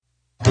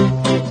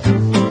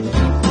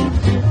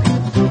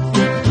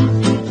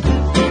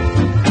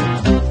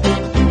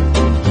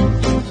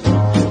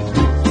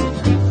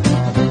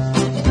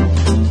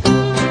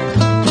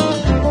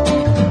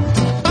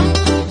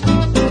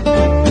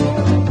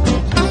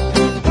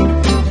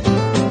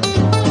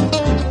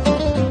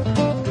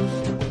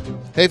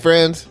Hey,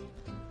 friends.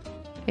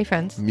 Hey,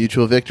 friends.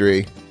 Mutual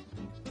victory.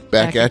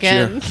 Back at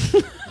again.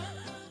 you.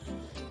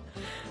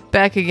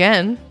 Back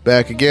again.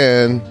 Back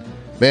again.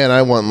 Man,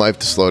 I want life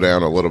to slow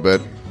down a little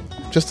bit.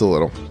 Just a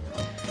little.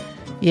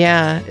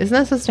 Yeah. Isn't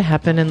that supposed to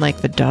happen in like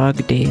the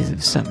dog days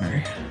of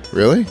summer?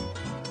 Really?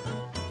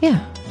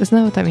 Yeah. Isn't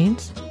that what that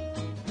means?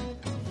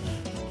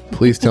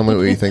 Please tell me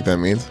what you think that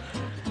means.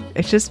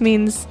 It just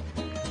means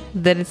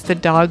that it's the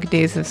dog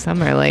days of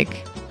summer.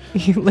 Like,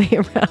 you lay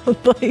around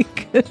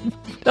like a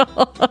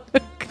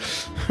dog.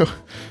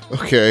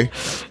 Okay.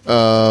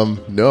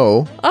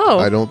 No. Oh.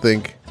 I don't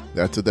think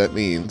that's what that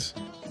means.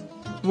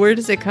 Where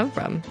does it come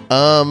from?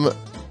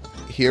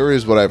 Here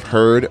is what I've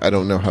heard. I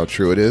don't know how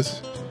true it is.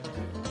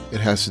 It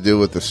has to do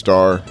with the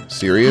star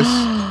Sirius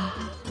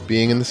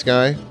being in the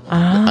sky. Oh.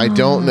 I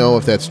don't know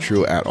if that's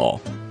true at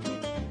all.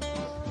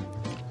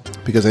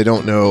 Because I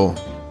don't know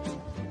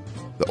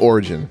the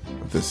origin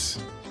of this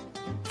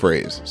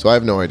phrase. So I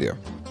have no idea.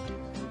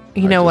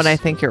 You know what? I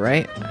think you're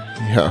right.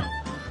 Yeah.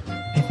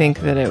 I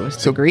think that it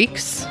was the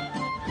Greeks.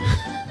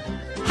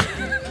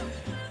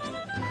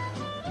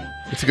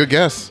 It's a good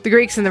guess. The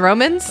Greeks and the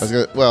Romans?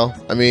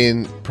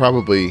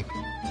 Probably,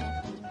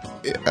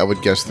 I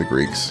would guess the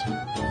Greeks.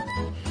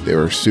 They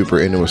were super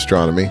into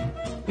astronomy.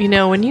 You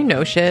know, when you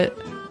know shit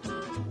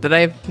that I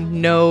have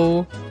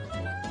no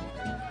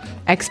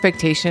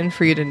expectation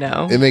for you to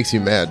know. It makes you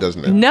mad,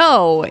 doesn't it?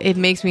 No, it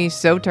makes me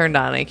so turned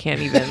on I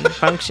can't even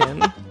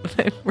function.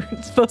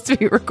 We're supposed to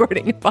be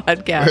recording a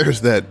podcast.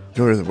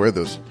 Where are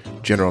those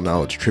general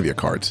knowledge trivia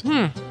cards?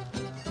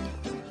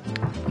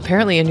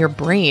 Apparently in your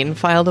brain,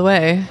 filed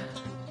away.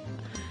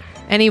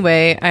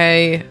 Anyway,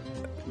 I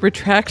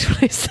retract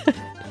what I said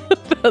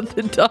about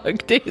the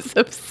dog days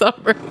of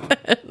summer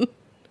then.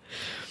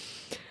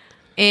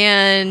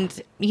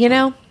 And, you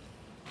know,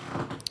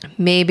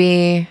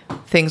 maybe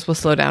things will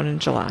slow down in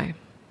July.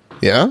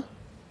 Yeah?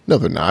 No,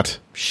 they're not.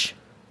 Shh.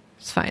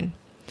 It's fine.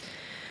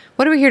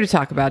 What are we here to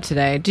talk about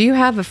today? Do you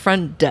have a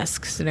front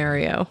desk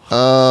scenario?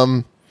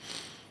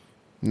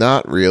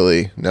 Not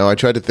really. No, I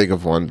tried to think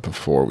of one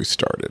before we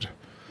started.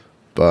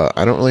 But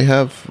I don't really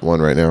have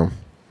one right now.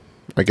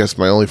 I guess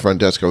my only front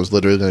desk, I was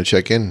literally going to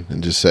check in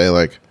and just say,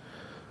 like,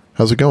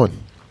 how's it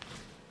going?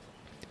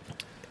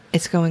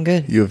 It's going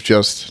good. You have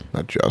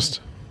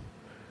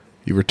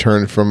you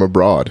returned from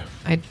abroad.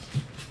 I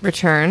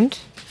returned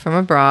from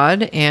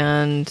abroad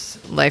and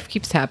life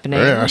keeps happening.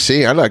 Yeah,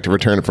 see, I'd like to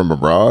return from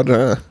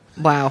abroad.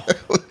 Wow.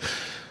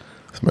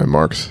 It's my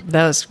Marx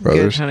That was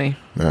Brothers. good, honey.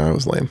 No, that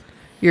was lame.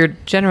 Your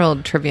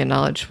general trivia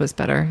knowledge was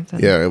better.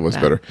 Yeah, it was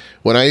better.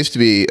 When I used to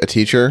be a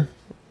teacher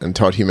and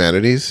taught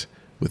humanities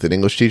with an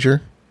English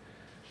teacher,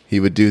 he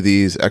would do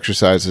these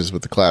exercises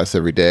with the class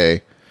every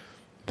day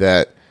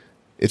that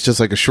it's just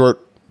like a short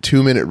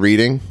 2-minute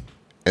reading,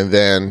 and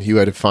then you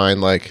had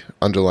to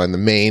underline the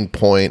main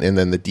point and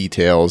then the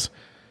details,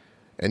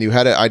 and you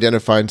had to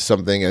identify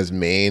something as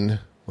main,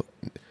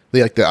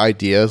 like the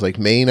ideas, like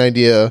main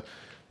idea,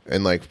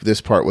 and like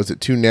this part, was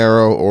it too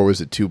narrow or was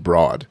it too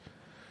broad?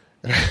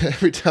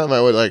 Every time I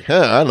would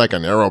I'd like a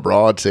narrow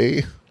broad,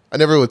 see? I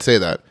never would say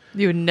that.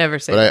 You would never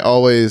say but that. I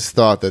always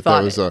thought there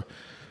was a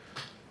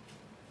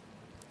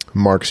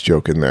Marx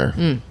joke in there.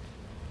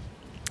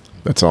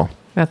 That's all.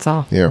 That's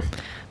all. Yeah.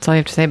 That's all you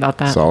have to say about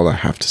that. That's all I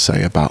have to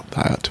say about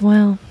that.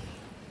 Well,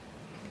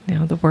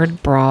 the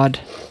word broad,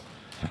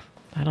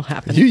 that'll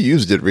happen. You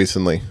used it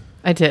recently.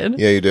 I did?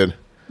 Yeah, you did.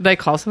 Did I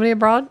call somebody a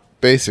broad?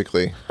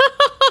 Basically.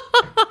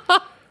 I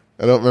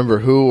don't remember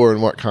who or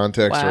in what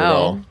context or at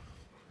all.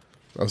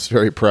 I was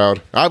very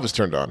proud. I was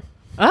turned on.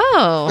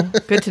 Oh,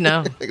 good to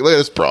know. Look at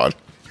this broad.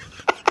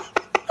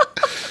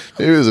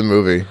 Maybe it was a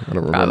movie. I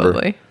don't remember.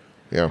 Probably.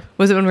 Yeah.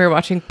 Was it when we were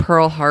watching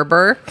Pearl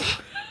Harbor?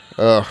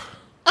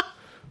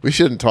 We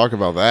shouldn't talk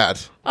about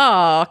that.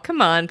 Oh,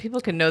 come on.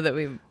 People can know that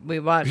we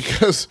watched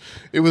Because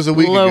it was a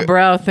week ago.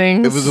 lowbrow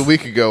things. It was a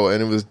week ago,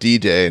 and it was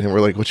D-Day, and we're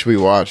like, what should we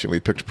watch? And we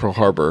picked Pearl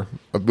Harbor,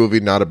 a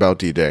movie not about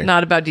D-Day.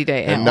 Not about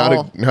D-Day and at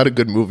all. not a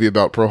good movie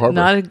about Pearl Harbor.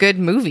 Not a good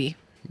movie.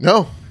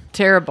 No.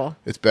 Terrible.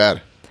 It's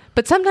bad.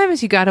 But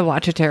sometimes you got to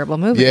watch a terrible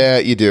movie. Yeah,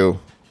 you do.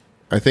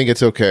 I think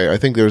it's okay. I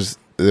think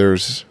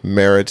there's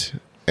merit,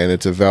 and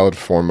it's a valid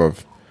form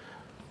of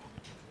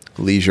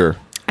leisure.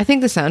 I think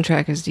the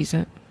soundtrack is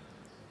decent.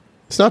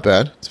 It's not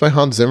bad. It's by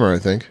Hans Zimmer, I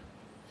think.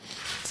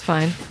 It's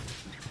fine.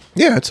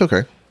 Yeah, it's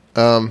okay.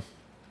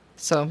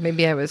 So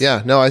maybe I was...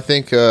 Yeah, no, I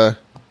think... I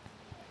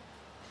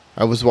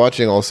was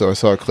watching also, I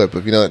saw a clip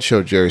of, that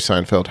show Jerry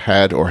Seinfeld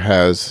had or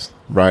has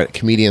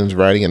comedians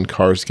riding in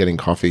cars getting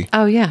coffee.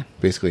 Oh, yeah.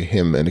 Basically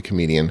him and a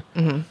comedian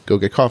go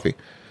get coffee.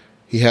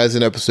 He has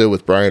an episode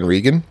with Brian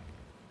Regan.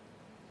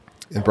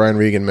 And Brian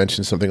Regan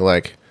mentioned something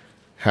like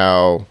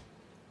how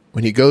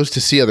when he goes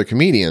to see other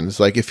comedians,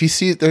 like if he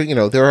sees,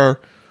 there are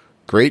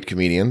great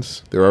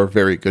comedians, there are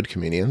very good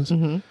comedians,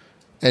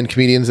 and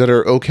comedians that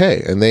are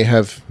okay, and they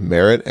have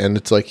merit, and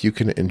it's like you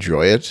can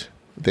enjoy it.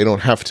 They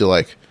don't have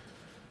to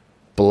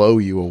blow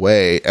you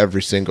away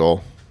every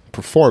single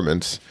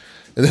performance.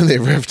 And then they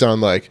riffed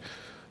on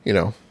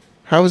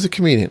how was a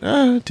comedian?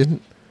 It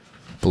didn't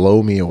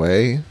blow me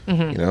away,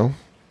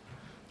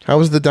 How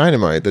was the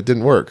dynamite that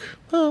didn't work?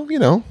 Oh,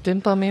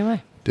 Didn't blow me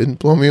away. didn't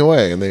blow me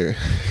away. And they,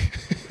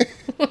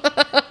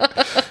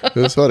 it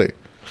was funny.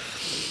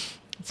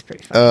 It's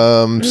pretty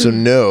funny. So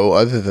no,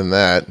 other than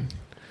that,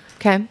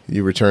 Okay.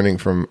 you returning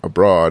from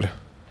abroad.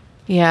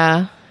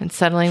 Yeah. And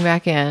settling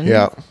back in.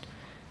 Yeah.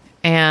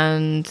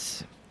 And,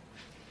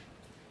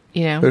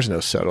 There's no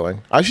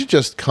settling. I should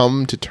just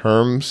come to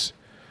terms.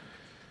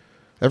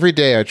 Every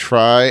day I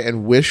try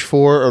and wish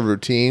for a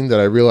routine that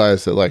I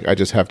realize that I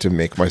just have to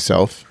make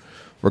myself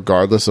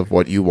regardless of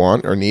what you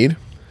want or need.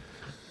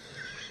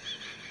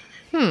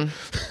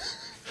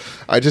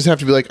 I just have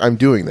to be I'm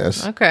doing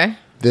this. Okay.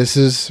 This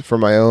is for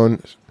my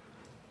own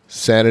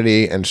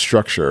sanity and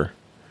structure.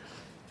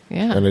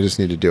 Yeah. And I just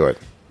need to do it.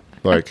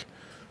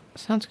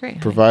 Sounds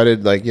great.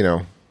 Provided,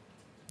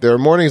 there are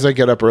mornings I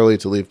get up early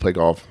to play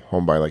golf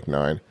home by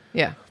 9.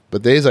 Yeah.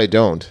 But days I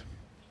don't,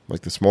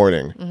 like this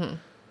morning,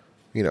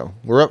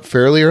 we're up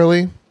fairly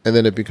early, and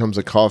then it becomes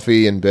a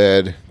coffee in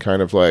bed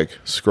kind of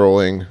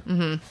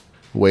scrolling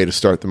way to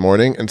start the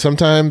morning. And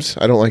sometimes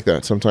I don't like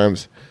that.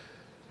 Sometimes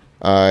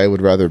I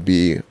would rather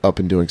be up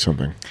and doing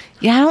something.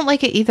 Yeah, I don't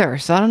like it either,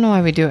 so I don't know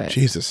why we do it.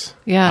 Jesus.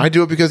 Yeah. I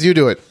do it because you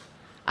do it.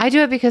 I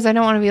do it because I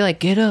don't want to be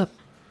get up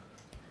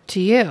to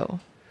you.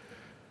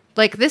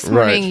 This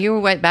morning, Right. you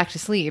went back to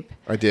sleep.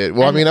 I did.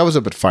 Well, I was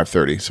up at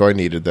 5:30, so I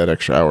needed that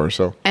extra hour or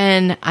so.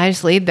 And I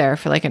just laid there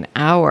for an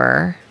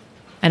hour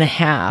and a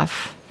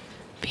half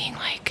being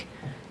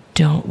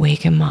don't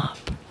wake him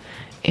up.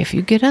 If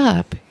you get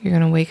up, you're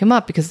going to wake him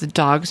up because the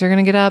dogs are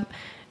going to get up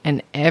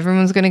and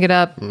everyone's going to get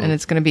up and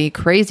it's going to be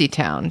crazy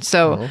town.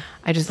 So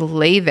I just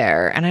lay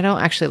there and I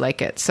don't actually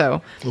like it.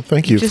 So Well,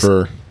 thank you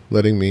for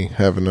letting me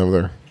have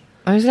another.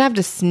 I was going to have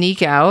to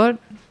sneak out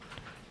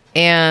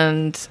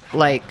and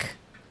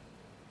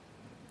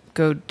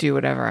go do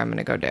whatever I'm going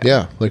to go do.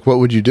 Yeah. What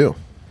would you do?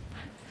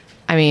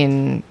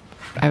 I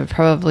would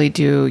probably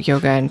do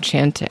yoga and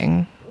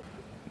chanting.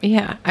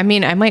 Yeah. I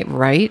might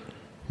write,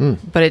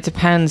 but it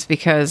depends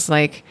because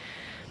the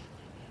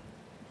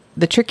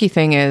tricky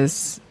thing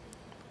is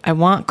I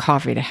want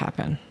coffee to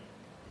happen.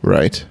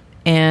 Right.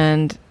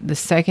 And the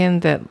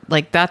second that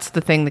that's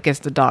the thing that gets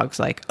the dogs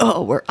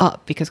oh, we're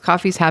up because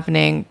coffee's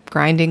happening,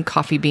 grinding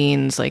coffee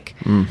beans,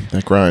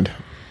 That grind.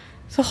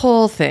 it's a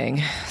whole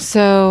thing.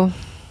 So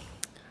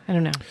I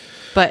don't know,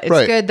 but it's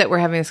Right. good that we're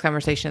having this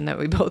conversation that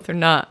we both are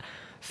not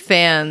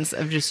fans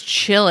of just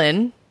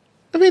chilling.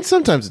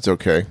 Sometimes it's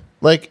okay.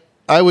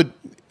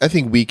 I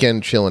think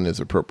weekend chilling is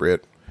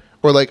appropriate.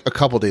 Or a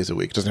couple days a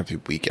week. It doesn't have to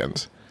be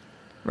weekends.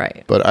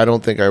 Right. But I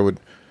don't think I would.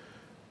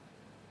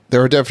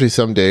 There are definitely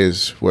some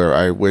days where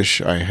I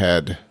wish I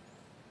had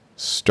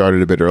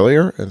started a bit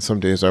earlier. And some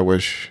days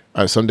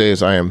some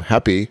days I am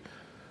happy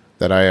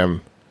that I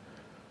am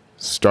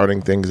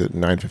starting things at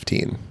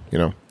 9:15,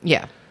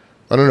 Yeah.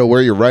 I don't know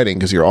where you're writing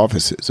because your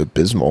office is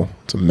abysmal.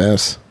 It's a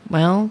mess.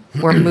 Well,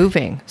 we're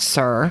moving,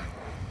 sir.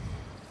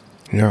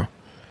 Yeah.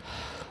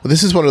 Well,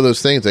 this is one of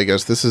those things, I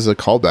guess. This is a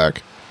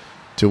callback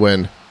to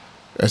when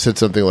I said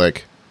something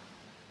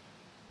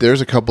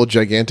there's a couple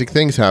gigantic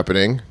things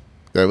happening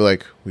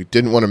that we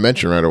didn't want to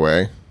mention right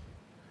away.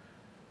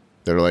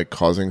 That are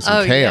causing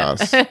some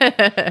chaos.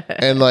 Yeah.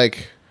 And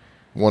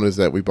one is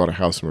that we bought a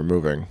house and we're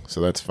moving.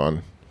 So that's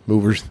fun.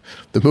 Movers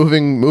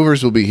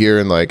will be here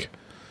in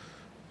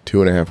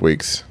 2.5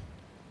 weeks.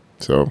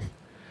 So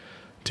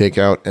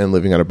takeout and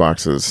living out of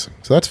boxes.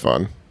 So that's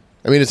fun.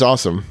 It's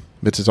awesome.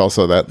 But it's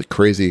also the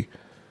crazy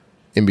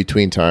in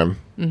between time.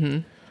 Mm-hmm.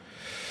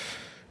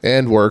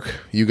 And work.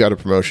 You got a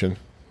promotion.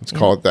 Let's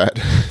call it that.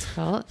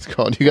 It's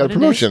called you got a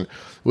promotion,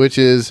 which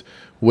is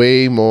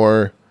way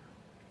more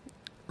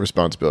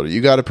responsibility.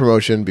 You got a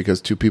promotion because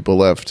 2 people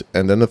left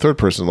and then the third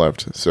person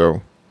left.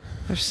 So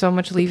there's so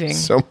much leaving.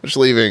 So much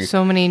leaving.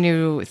 So many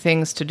new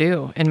things to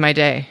do in my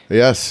day.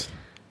 Yes.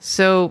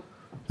 So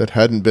that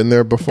hadn't been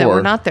there before. That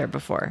were not there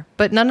before.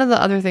 But none of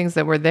the other things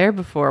that were there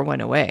before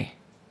went away.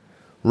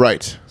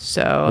 Right.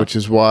 So which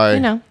is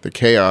why the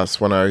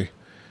chaos when I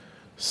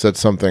said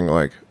something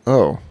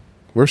oh,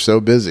 we're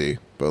so busy.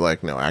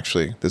 But no,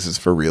 actually, this is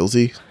for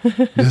realsy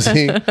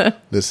busy.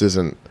 This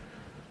isn't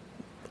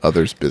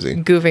others busy.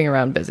 Goofing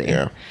around busy.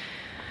 Yeah.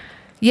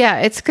 Yeah,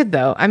 it's good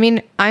though.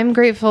 I'm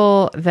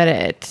grateful that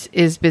it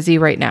is busy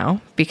right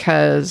now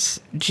because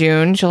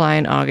June, July,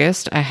 and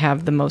August, I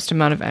have the most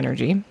amount of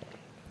energy.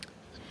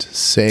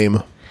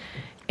 Same.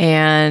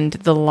 And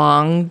the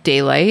long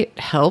daylight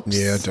helps.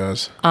 Yeah, it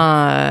does.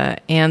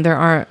 And there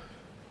aren't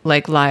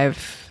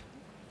live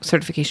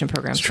certification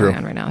programs going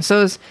on right now.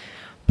 So it's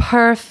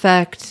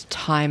perfect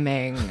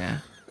timing.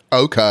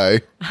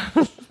 Okay.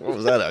 What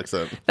was that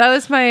accent? That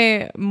was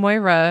my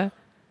Moira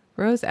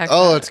Rose accent.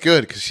 Oh, it's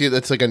good because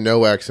that's a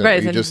no accent.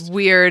 Right, it's just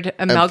weird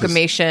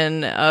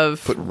amalgamation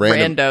of put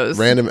randos.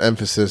 Random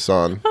emphasis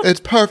on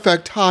it's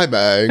perfect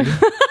timing.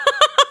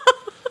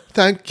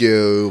 Thank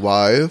you,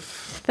 wife.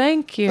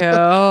 Thank you.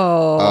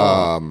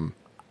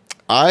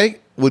 I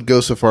would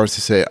go so far as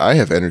to say I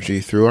have energy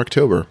through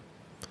October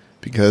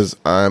because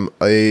I'm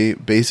a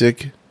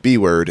basic B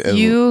word and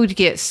you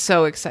get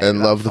so excited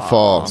and love the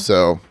fall.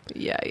 So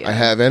yeah. I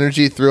have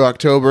energy through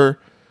October.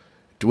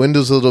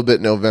 dwindles a little bit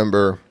in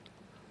November.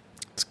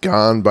 It's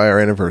gone by our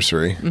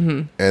anniversary.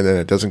 And then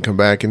it doesn't come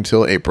back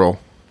until April.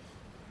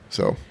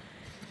 So.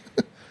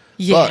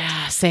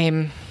 Yeah,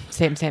 same.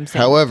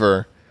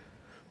 However,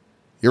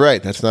 you're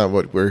right. That's not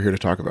what we're here to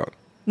talk about.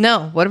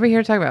 No, what are we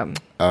here to talk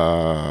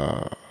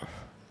about?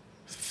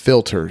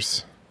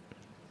 Filters.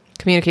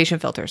 Communication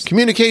filters.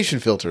 Communication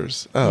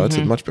filters. Oh, that's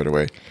a much better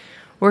way.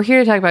 We're here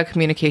to talk about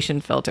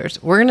communication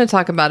filters. We're going to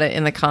talk about it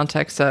in the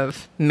context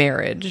of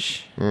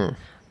marriage.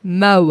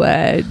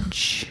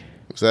 Marriage.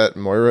 Was that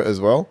Moira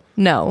as well?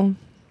 No,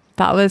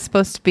 that was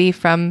supposed to be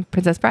from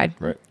Princess Bride.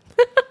 Right.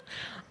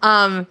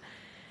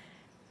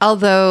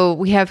 Although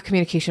we have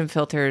communication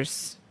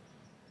filters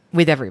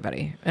with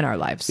everybody in our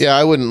lives. Yeah,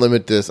 I wouldn't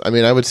limit this. I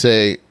mean, I would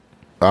say,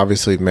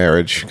 obviously,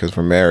 marriage, because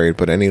we're married,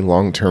 but any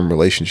long-term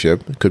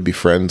relationship, it could be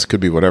friends, could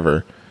be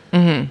whatever.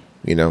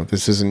 You know,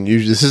 this isn't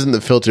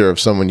the filter of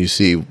someone you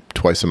see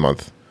twice a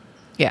month.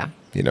 Yeah.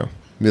 You know,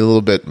 a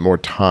little bit more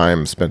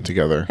time spent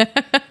together.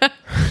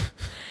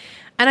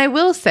 And I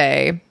will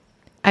say,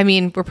 I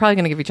mean, we're probably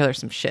going to give each other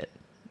some shit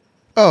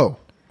Oh,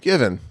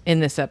 given. in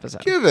this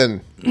episode.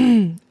 Given.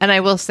 And I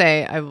will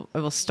say, I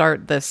will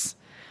start this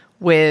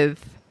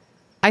with,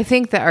 I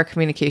think that our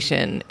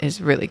communication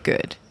is really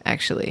good,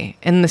 actually.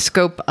 In the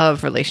scope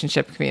of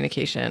relationship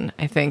communication,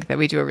 I think that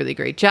we do a really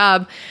great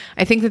job.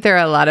 I think that there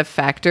are a lot of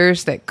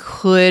factors that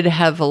could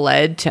have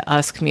led to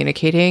us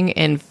communicating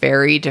in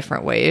very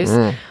different ways.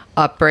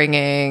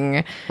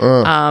 Upbringing,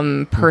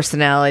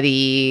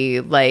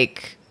 personality,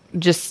 like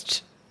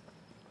just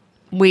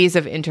ways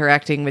of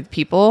interacting with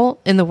people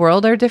in the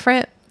world are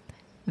different.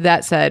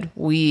 That said,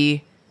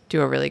 we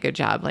do a really good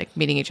job, like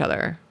meeting each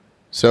other.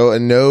 So a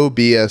no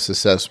BS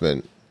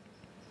assessment,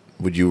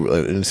 would you,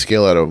 in a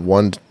scale out of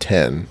 1 to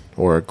 10,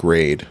 or a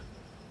grade?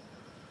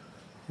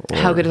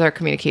 How good is our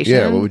communication?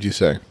 Yeah, what would you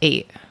say?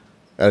 8.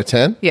 Out of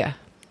 10? Yeah.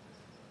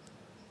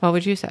 What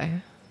would you say?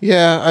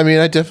 Yeah, I mean,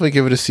 I'd definitely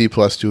give it a C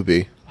plus to a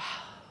B. Wow.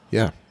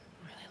 Yeah.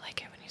 I really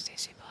like it when you say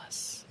C+.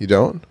 You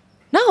don't?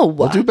 No.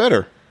 We'll do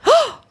better.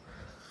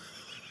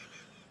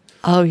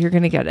 Oh, you're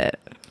going to get it.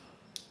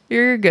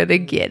 You're going to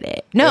get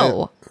it.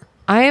 No.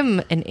 I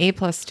am an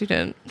A+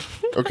 student.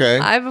 Okay.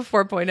 I have a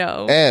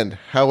 4.0. And,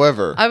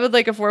 however, I would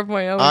like a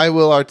 4.0. I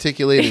will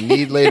articulate a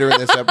need later in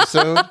this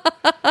episode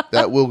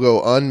that will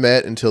go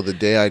unmet until the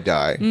day I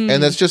die.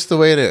 And that's just the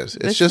way it is.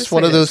 It's just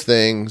one of those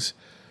things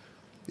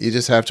you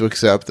just have to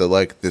accept that,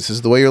 like, this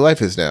is the way your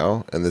life is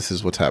now, and this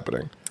is what's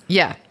happening.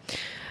 Yeah.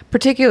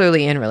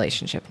 Particularly in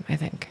relationship, I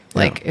think.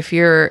 Like, if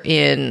you're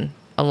in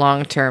a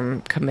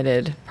long-term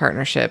committed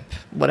partnership,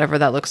 whatever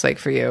that looks like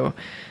for you,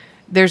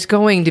 there's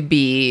going to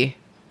be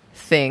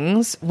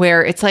things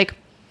where it's like,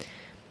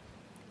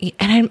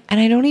 and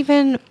I don't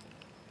even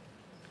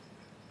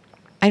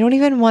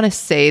want to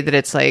say that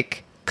it's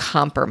like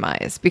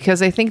compromise,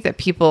 because I think that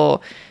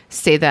people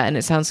say that and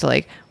it sounds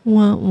like you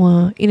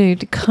have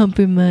to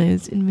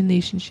compromise in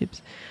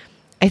relationships.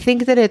 I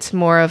think that it's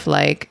more of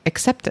like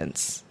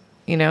acceptance,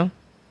 you know?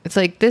 It's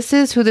like, this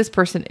is who this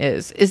person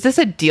is. Is this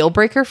a deal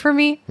breaker for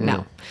me?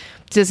 No.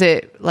 Does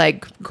it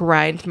like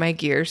grind my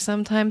gears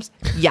sometimes?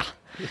 Yeah.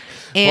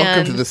 And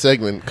welcome to the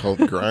segment called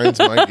Grinds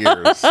My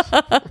Gears.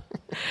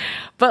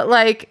 But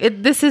like,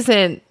 this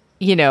isn't,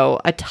 you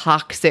know, a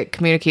toxic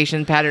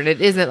communication pattern.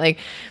 It isn't like,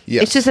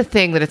 it's just a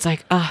thing that it's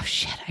like, oh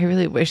shit, I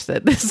really wish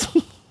that this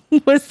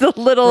was a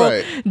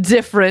little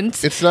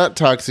different. It's not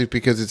toxic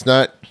because it's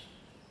not,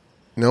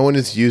 no one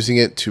is using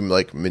it to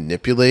like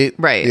manipulate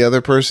the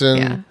other person.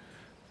 Yeah.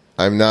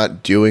 I'm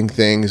not doing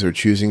things or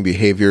choosing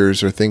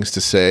behaviors or things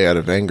to say out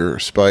of anger or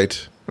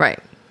spite. Right.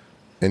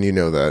 And you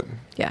know that.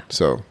 Yeah.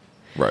 So,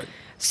 right.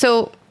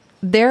 So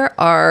there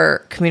are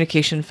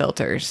communication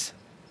filters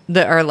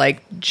that are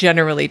like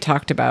generally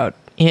talked about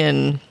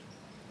in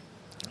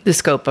the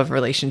scope of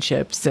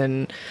relationships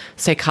and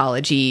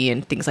psychology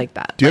and things like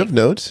that. Do you have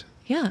notes?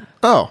 Yeah.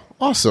 Oh,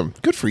 awesome.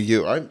 Good for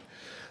you.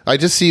 I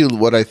just see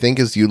what I think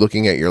is you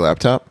looking at your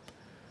laptop.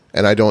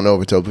 And I don't know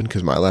if it's open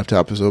because my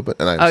laptop is open.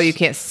 And you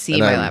can't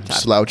see my laptop.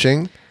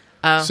 Slouching.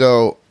 Oh.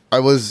 So I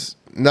was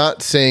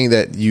not saying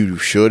that you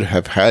should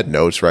have had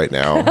notes right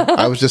now.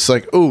 I was just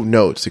like, oh,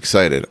 notes,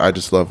 excited. I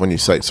just love when you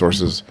cite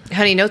sources.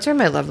 Honey, notes are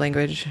my love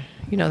language.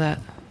 You know that.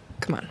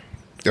 Come on.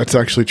 That's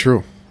actually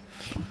true.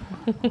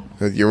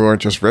 You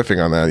weren't just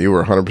riffing on that. You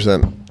were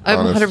 100% honest. I'm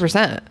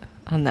 100%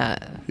 on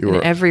that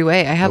in every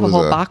way. I have a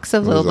whole box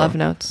of little love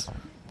notes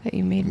that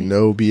you made me.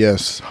 No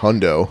BS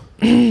hundo.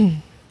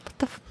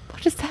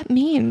 What does that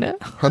mean?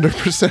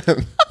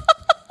 100%.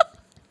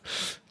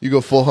 You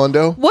go full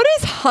hundo? What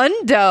is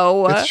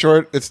hundo? It's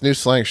short. It's new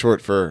slang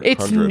short for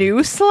It's 100.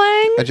 new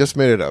slang? I just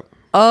made it up.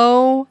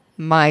 Oh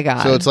my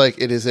God. So it's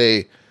like, it is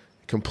a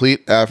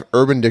complete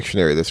Urban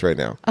Dictionary this right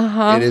now.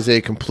 It is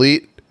a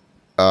complete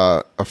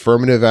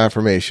affirmative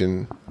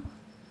affirmation,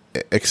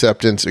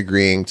 acceptance,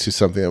 agreeing to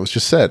something that was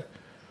just said.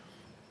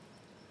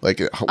 Like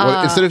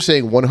instead of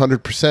saying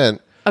 100%,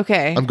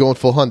 okay, I'm going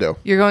full hundo.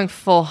 You're going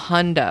full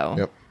hundo.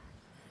 Yep.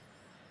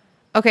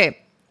 Okay,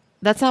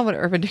 that's not what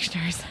Urban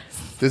Dictionary says.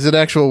 Is it an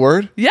actual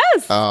word?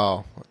 Yes.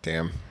 Oh,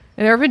 damn.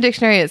 In Urban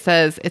Dictionary, it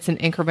says it's an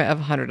increment of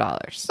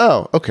 $100.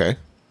 Oh, okay.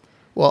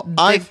 Well,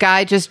 The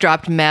guy just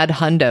dropped mad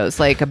hundos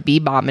like a bee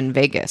bomb in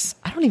Vegas.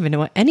 I don't even know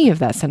what any of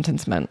that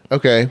sentence meant.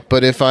 Okay,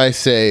 but if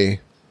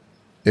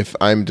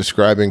I'm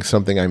describing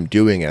something I'm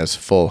doing as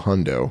full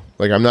hundo,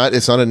 like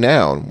it's not a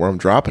noun where I'm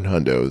dropping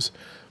hundos,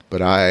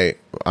 but I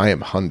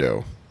am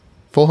hundo.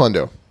 Full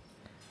hundo.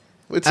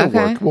 It's a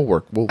work. We'll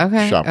work. We'll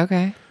shop.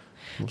 Okay.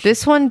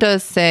 This one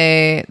does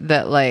say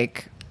that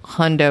like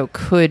hundo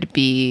could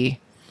be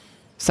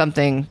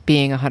something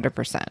being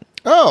 100%.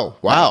 Oh,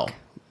 wow. Like,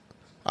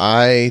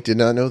 I did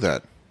not know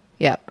that.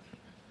 Yep.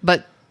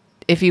 But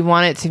if you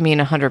want it to mean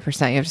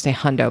 100%, you have to say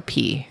hundo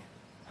P.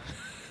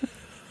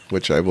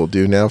 Which I will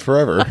do now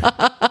forever.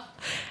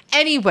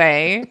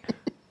 Anyway,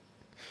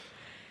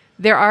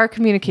 there are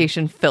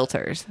communication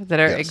filters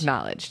that are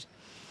acknowledged.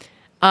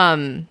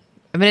 I'm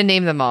going to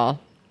name them all.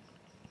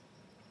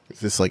 Is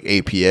this like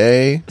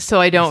APA?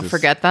 So I don't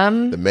forget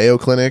them. The Mayo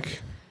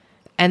Clinic?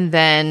 And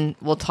then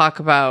we'll talk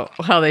about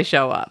how they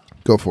show up.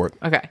 Go for it.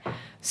 Okay.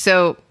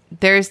 So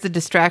there's the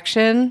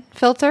distraction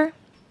filter.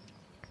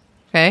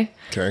 Okay.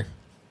 Okay.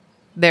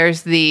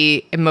 There's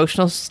the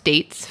emotional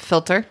states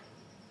filter.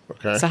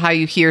 Okay. So how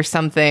you hear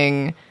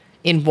something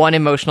in one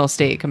emotional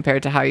state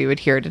compared to how you would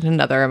hear it in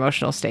another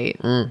emotional state.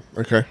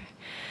 Okay.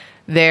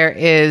 There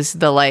is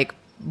the like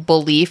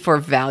belief or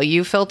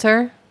value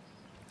filter.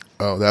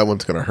 Oh, that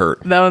one's going to hurt.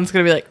 That one's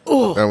going to be like,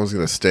 oh, That one's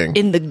going to sting.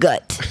 in the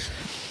gut.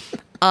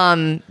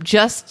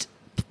 Just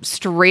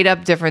straight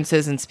up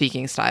differences in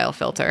speaking style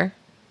filter.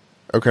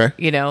 Okay.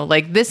 You know,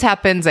 like this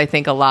happens, I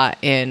think, a lot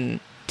in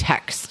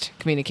text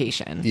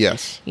communication.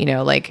 Yes. You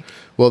know, like,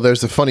 Well,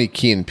 there's a funny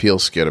Key and Peele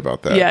skit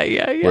about that.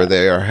 Yeah. Where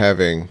they are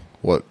having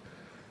what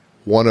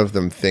one of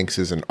them thinks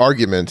is an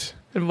argument.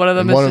 and one of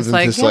them and is just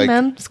like, yeah,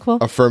 man, it's cool.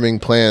 affirming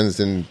plans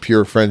and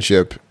pure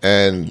friendship.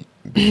 And,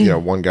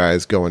 one guy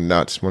is going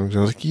nuts. One guy's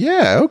like,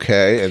 yeah,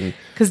 okay. And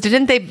Because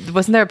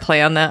wasn't there a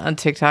play on that on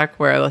TikTok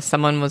where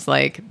someone was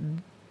like,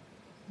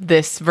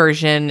 this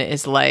version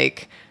is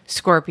like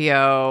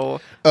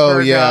Scorpio. oh, Virgo,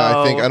 yeah,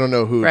 I don't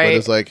know who, right? but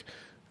it's like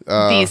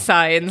these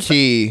signs.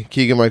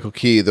 Keegan-Michael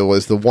Key,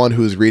 was the one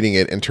who's reading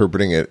it,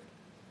 interpreting it,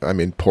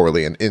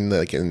 poorly, and in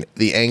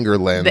the anger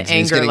lens. The and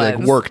he's anger getting lens.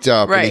 like worked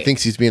up, and he Right.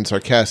 thinks he's being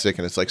sarcastic,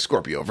 and it's like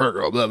Scorpio,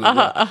 Virgo, blah blah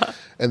blah.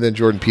 And then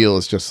Jordan Peele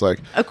is just like,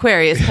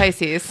 Aquarius,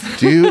 Pisces.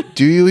 do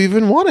you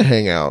even want to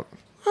hang out?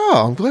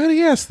 Oh, I'm glad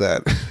he asked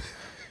that.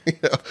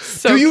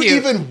 So do you cute.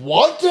 even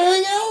want to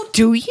hang out?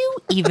 Do you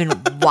even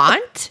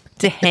want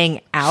to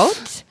hang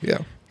out? Yeah.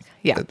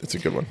 Yeah. That's a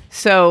good one.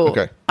 So,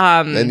 Okay.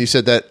 And you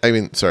said that,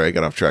 sorry, I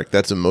got off track.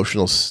 That's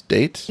emotional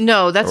state?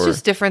 no, that's Or-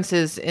 just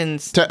differences in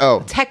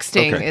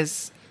texting okay.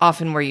 is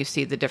often where you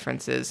see the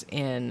differences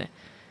in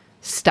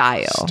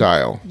style.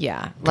 Style.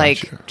 Yeah.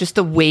 Like Gotcha. just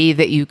the way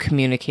that you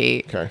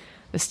communicate, Okay.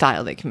 the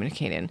style they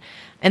communicate in.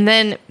 And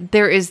then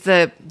there is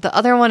the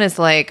other one is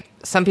like,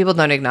 some people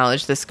don't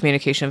acknowledge this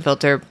communication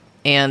filter,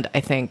 and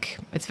I think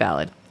it's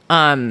valid.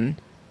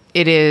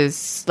 It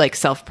is like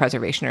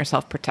self-preservation or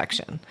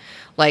self-protection.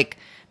 Like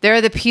there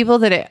are the people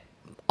that it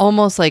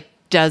almost like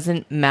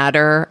doesn't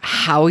matter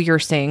how you're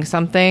saying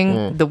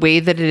something. The way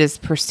that it is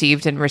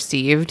perceived and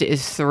received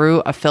is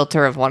through a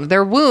filter of one of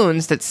their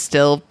wounds that's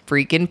still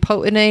freaking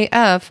potent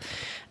AF.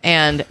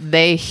 And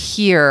they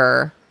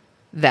hear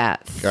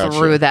that Gotcha.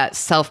 through that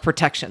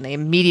self-protection. They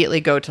immediately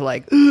go to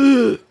like,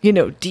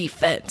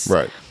 defense.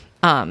 Right.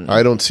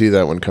 I don't see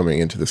that one coming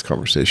into this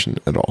conversation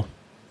at all.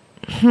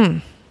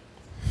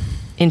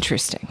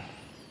 Interesting.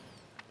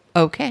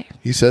 Okay.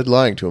 He said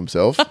lying to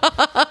himself.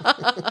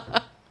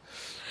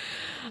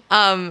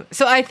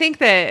 So I think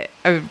that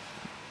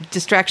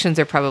distractions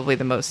are probably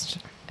the most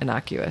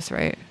innocuous,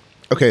 right?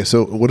 Okay,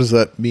 so what does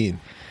that mean?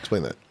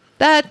 Explain that.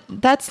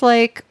 That's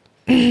like,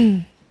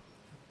 there's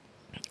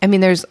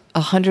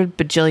 100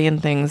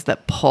 bajillion things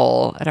that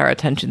pull at our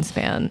attention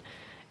span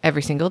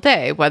every single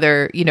day,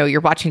 whether, you're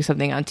watching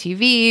something on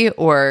TV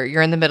or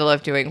you're in the middle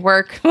of doing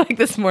work like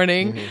this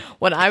morning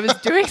when I was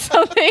doing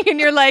something and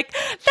you're like,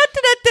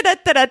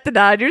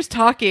 da-da-da-da-da-da-da, and you're just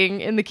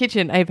talking in the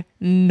kitchen. I have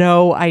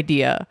no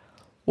idea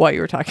what you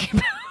were talking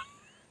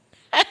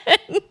about.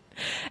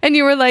 And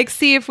you were like,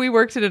 see, if we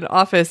worked in an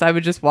office, I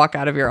would just walk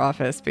out of your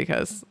office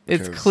because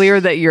it's clear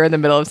that you're in the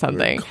middle of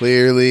something.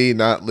 Clearly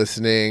not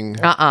listening.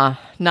 Not at all.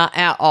 Not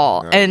at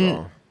all.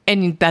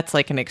 And that's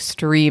like an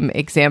extreme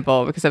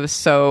example because I was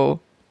so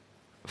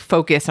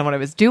focused on what I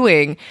was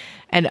doing.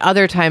 And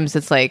other times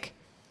it's like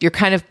you're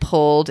kind of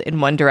pulled in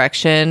one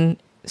direction,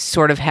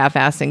 sort of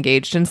half-ass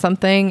engaged in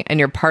something, and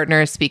your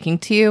partner is speaking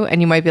to you,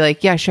 and you might be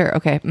like, yeah, sure,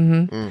 okay.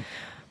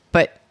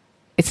 But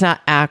it's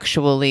not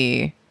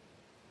actually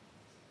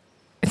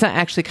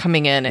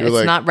coming in. You're It's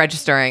like not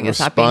registering. It's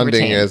not being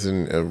responding retained. as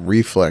a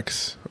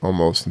reflex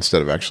almost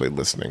instead of actually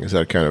listening. Is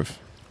that kind of...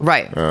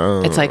 Right.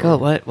 It's like, oh,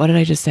 what did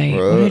I just say?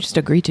 What did I just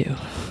agree to?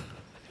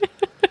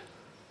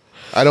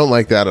 I don't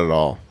like that at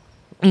all.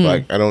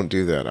 Like, I don't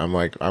do that. I'm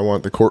like, I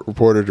want the court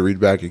reporter to read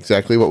back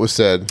exactly what was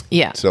said.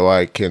 Yeah. So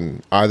I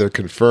can either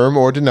confirm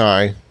or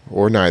deny,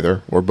 or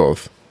neither, or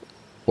both,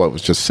 what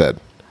was just said,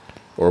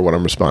 or what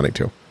I'm responding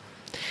to.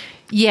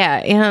 Yeah,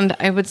 and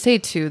I would say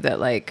too that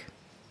like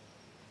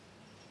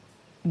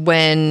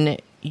when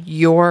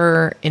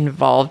you're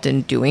involved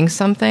in doing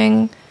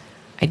something,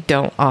 I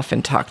don't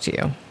often talk to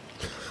you.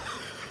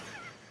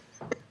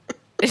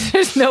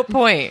 There's no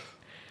point.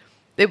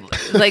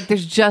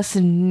 There's just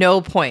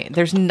no point.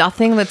 There's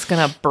nothing that's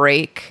going to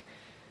break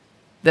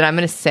that I'm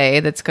going to say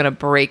that's going to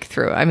break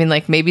through. I mean,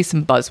 like maybe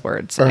some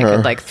buzzwords I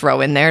could like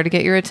throw in there to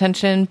get your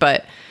attention.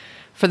 But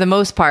for the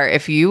most part,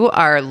 if you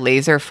are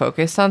laser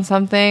focused on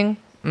something,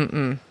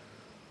 Are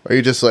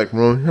you just like,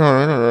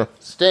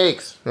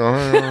 steaks,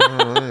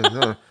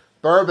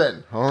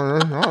 bourbon,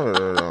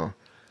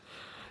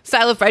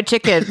 silo fried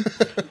chicken.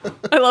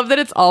 I love that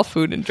it's all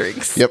food and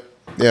drinks. Yep.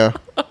 Yeah.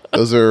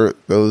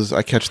 Those,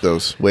 I catch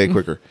those way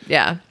quicker.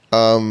 Yeah.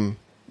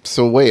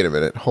 So wait a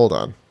minute. Hold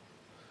on.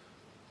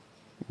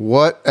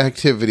 What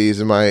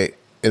activities am I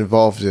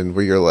involved in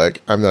where you're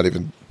like, I'm not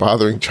even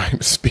bothering trying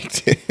to speak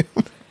to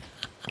him?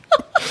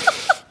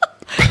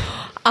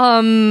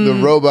 The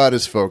robot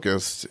is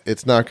focused.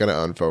 It's not going to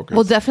unfocus.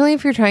 Well, definitely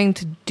if you're trying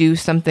to do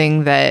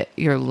something that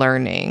you're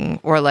learning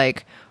or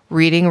like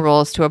reading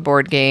rules to a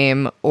board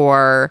game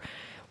or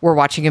we're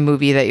watching a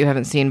movie that you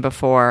haven't seen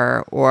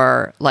before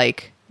or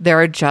like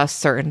there are just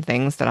certain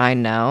things that I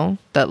know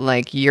that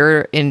like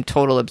you're in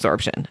total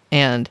absorption.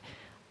 And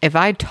if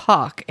I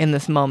talk in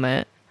this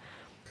moment,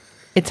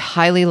 it's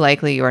highly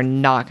likely you are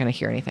not going to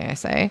hear anything I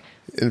say.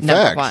 In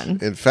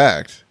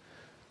fact,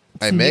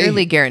 it's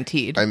nearly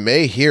guaranteed. I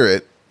may hear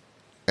it,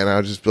 and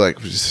I'll just be like,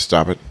 just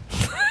stop it.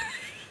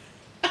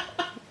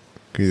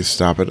 Can you just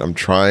stop it? I'm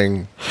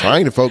trying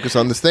to focus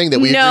on this thing that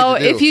we agreed to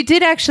do. If you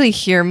did actually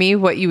hear me,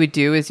 what you would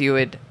do is you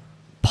would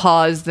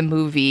pause the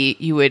movie.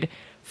 You would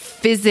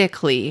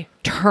physically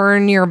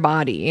turn your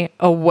body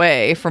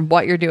away from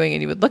what you're doing,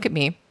 and you would look at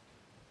me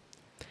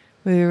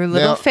with your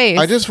little face.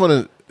 I just want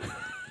to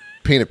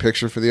paint a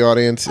picture for the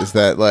audience. Is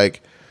that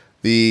like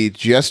the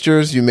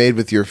gestures you made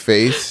with your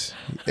face,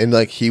 and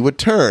like he would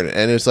turn,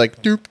 and it's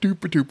like doop doop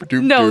doop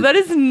doop. No, doop. that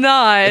is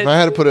not.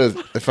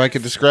 If I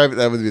could describe it,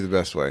 that would be the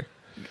best way.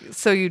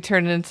 So you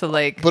turn into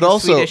like but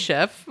also, Swedish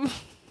chef.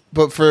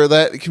 But for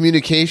that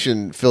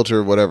communication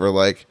filter, whatever,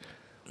 like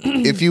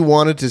if you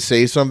wanted to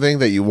say something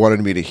that you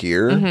wanted me to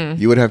hear,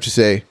 you would have to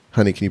say,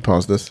 "Honey, can you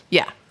pause this?"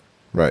 Yeah.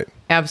 Right.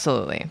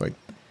 Absolutely. Like.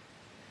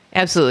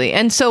 Absolutely.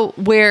 And so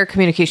where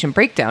communication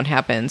breakdown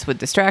happens with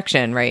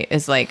distraction, right,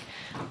 is like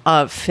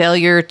a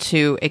failure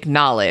to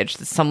acknowledge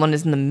that someone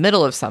is in the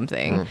middle of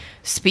something,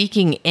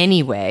 speaking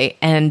anyway,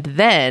 and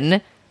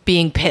then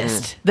being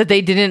pissed that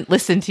they didn't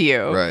listen to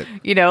you. Right.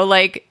 You know,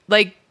 like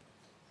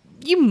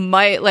you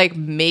might like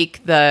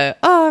make the,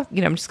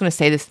 I'm just going to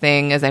say this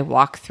thing as I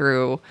walk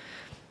through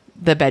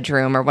the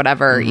bedroom or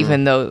whatever,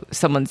 even though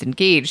someone's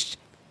engaged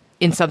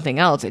in something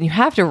else, and you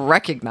have to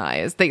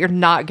recognize that you're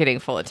not getting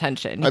full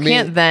attention. You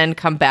can't then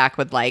come back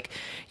with like,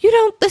 you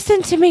don't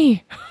listen to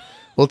me.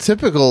 Well,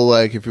 typical,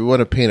 like if you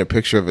want to paint a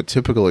picture of a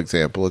typical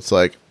example, it's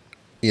like,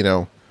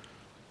 a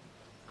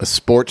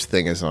sports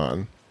thing is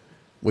on,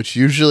 which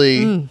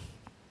usually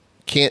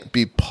can't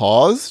be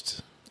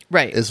paused.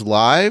 Right. Is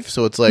live.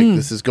 So it's like,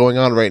 this is going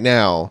on right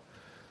now.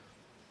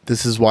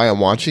 This is why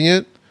I'm watching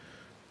it.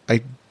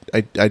 I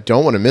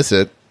don't want to miss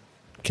it.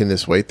 Can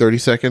this wait 30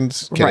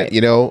 seconds? Right.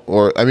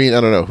 Or, I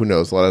don't know. Who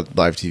knows? A lot of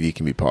live TV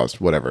can be paused,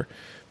 whatever.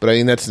 But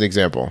that's an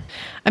example.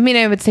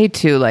 I would say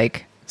too,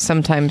 like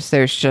sometimes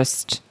there's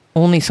just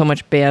only so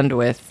much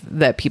bandwidth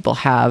that people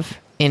have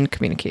in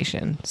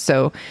communication.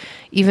 So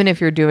even if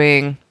you're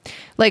doing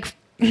like,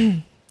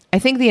 I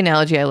think the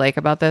analogy I like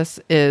about this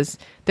is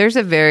there's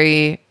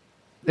a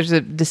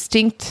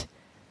distinct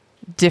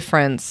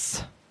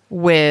difference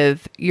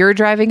with you're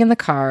driving in the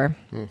car,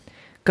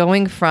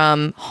 going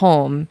from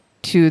home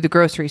to the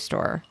grocery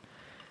store,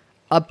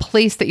 a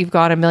place that you've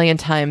gone a million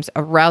times,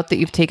 a route that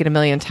you've taken a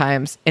million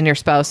times, and your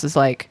spouse is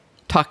like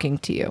talking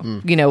to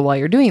you, while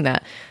you're doing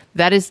that.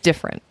 That is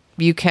different.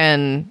 You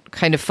can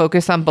kind of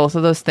focus on both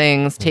of those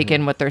things, take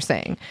in what they're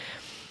saying.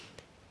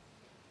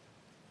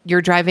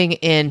 You're driving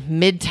in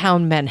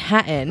Midtown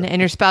Manhattan,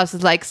 and your spouse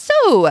is like,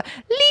 so,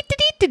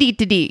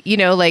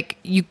 like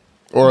you.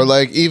 Or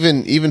like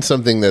even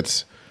something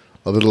that's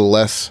a little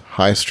less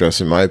high stress,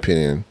 in my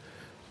opinion,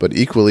 but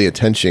equally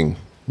attention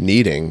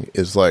needing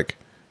is like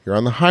you're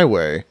on the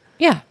highway.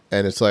 Yeah.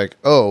 And it's like,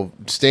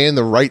 stay in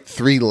the right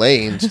 3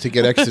 lanes to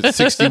get exit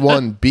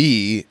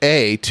 61B,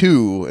 A,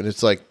 2. And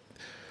it's like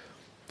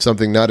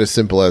something not as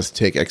simple as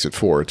take exit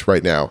 4. It's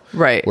right now.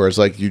 Right. Whereas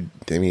like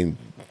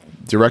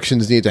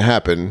directions need to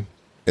happen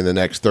in the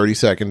next 30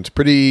 seconds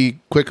pretty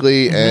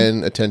quickly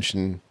and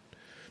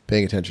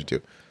paying attention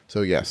to.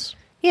 So yes.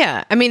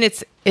 Yeah.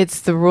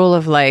 It's the rule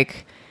of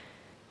like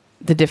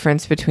the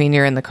difference between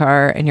you're in the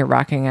car and you're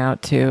rocking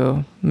out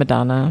to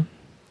Madonna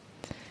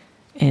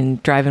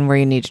and driving where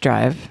you need to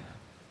drive,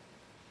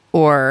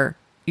 or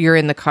you're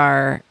in the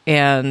car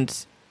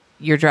and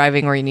you're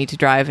driving where you need to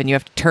drive and you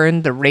have to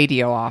turn the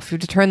radio off. You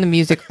have to turn the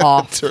music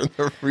off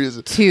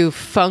to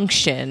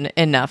function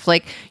enough.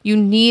 Like you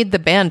need the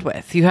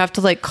bandwidth. You have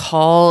to like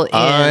call in.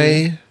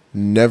 I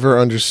never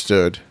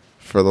understood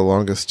for the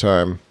longest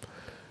time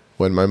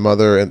when my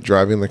mother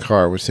driving the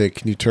car would say,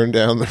 "Can you turn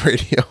down the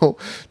radio?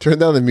 Turn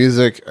down the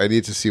music. I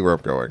need to see where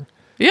I'm going."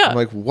 Yeah. I'm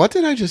like, what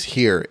did I just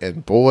hear?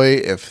 And boy,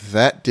 if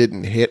that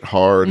didn't hit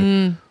hard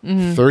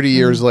 30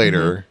 years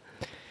later,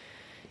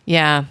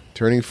 Yeah.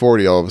 turning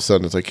 40, all of a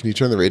sudden, it's like, can you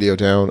turn the radio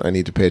down? I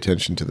need to pay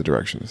attention to the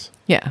directions.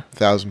 Yeah.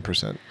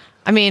 1,000%.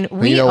 I mean,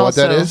 And you know what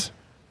that is?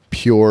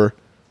 Pure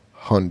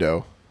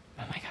hundo.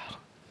 Oh my God.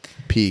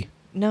 P.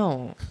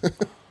 No.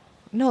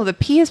 No, the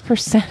P is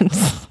percent.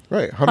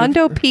 Right.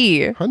 Hundo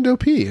P. Hundo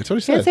P. That's what I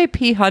You said. can't say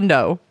P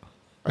hundo.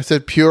 I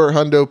said pure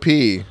hundo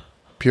P.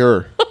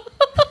 Pure.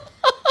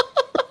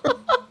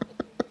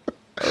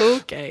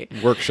 Okay.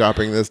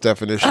 Workshopping this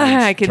definition.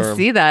 I can term.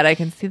 see that. I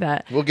can see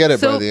that. We'll get it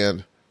So, by the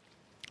end.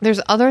 There's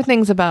other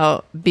things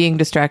about being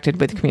distracted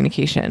with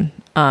communication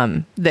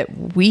that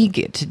we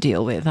get to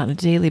deal with on a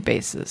daily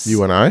basis.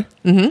 You and I?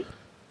 Mm-hmm.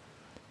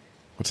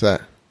 What's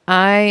that?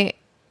 I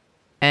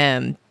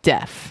am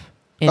deaf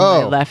in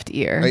my left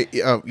ear.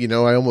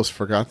 I almost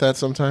forgot that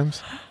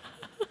sometimes.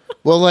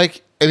 Well,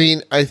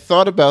 I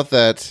thought about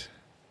that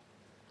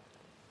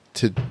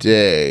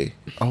today.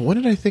 Oh, when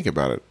did I think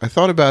about it? I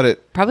thought about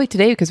it. Probably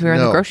today because we were in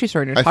the No. grocery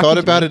store. And I thought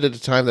about it at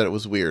a time that it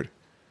was weird.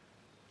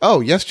 Oh,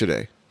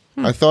 yesterday.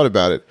 I thought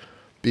about it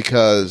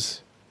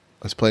because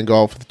I was playing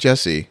golf with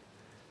Jesse,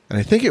 and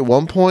I think at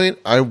one point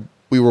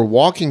we were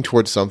walking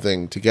towards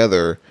something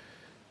together,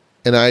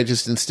 and I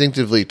just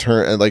instinctively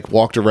turned and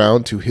walked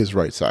around to his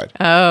right side.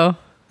 Oh.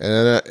 And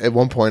then at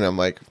one point, I'm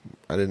like,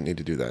 I didn't need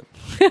to do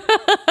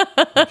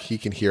that. He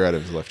can hear out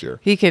of his left ear.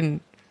 He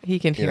can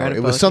hear out of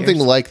it both was something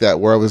ears. like that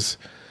where I was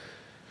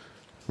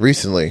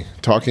recently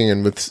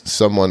talking with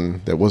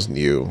someone that wasn't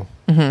you,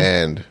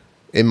 and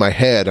in my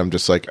head, I'm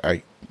just like,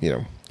 I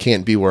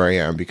can't be where I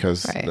am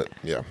because, Right.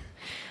 yeah.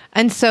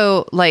 And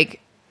so,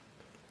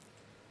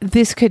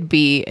 this could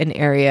be an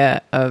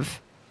area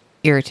of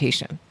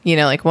irritation.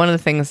 One of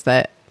the things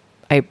that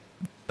I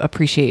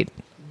appreciate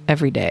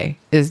every day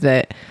is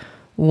that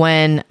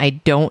when I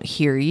don't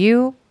hear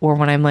you, or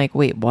when I'm like,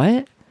 wait,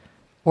 what?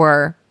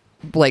 Or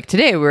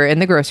today, we were in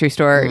the grocery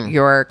store,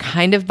 you're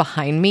kind of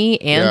behind me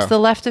and Yeah. to the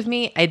left of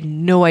me. I had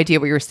no idea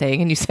what you were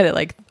saying. And you said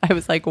it I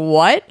was like,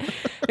 what?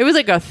 It was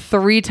a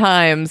 3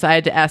 times I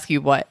had to ask you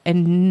what.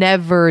 And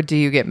never do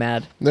you get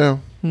mad.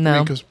 No.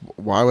 No. Because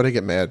why would I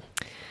get mad?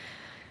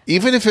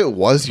 Even if it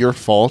was your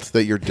fault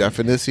that you're deaf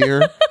in this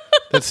ear,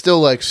 that's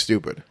still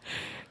stupid.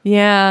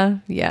 Yeah.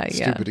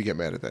 Stupid to get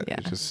mad at that. Yeah.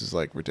 It just is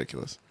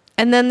ridiculous.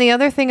 And then the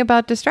other thing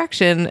about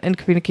distraction and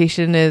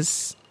communication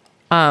is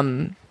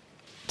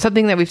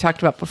something that we've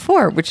talked about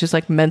before, which is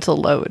mental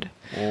load.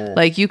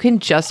 You can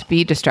just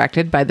be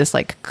distracted by this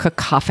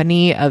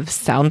cacophony of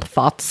sound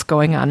thoughts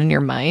going on in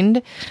your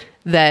mind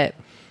that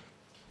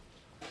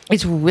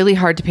it's really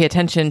hard to pay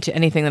attention to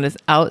anything that is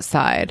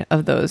outside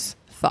of those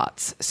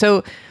thoughts.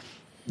 So,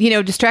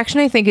 distraction,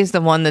 I think, is the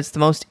one that's the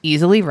most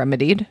easily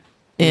remedied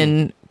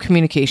in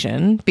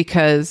communication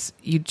because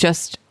you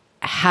just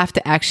have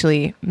to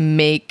actually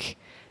make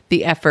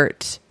the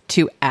effort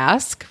to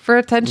ask for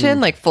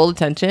attention, full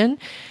attention,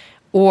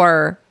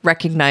 or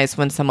recognize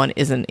when someone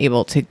isn't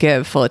able to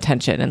give full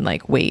attention and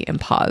wait and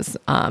pause,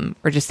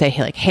 or just say,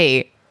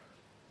 hey,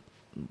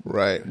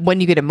 Right.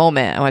 when you get a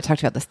moment, I want to talk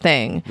to you about this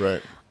thing.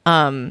 Right.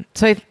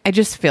 So I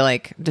just feel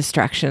like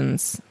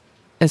distractions,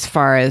 as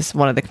far as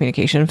one of the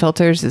communication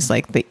filters, is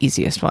the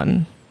easiest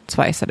one. That's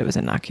why I said it was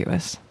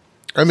innocuous.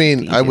 I mean,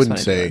 I easiest wouldn't one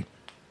to say,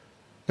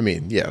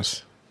 do.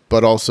 yes.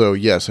 But also,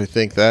 yes, I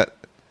think that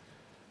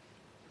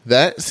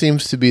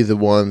seems to be the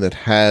one that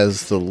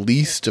has the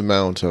least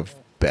amount of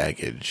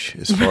baggage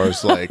as far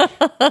as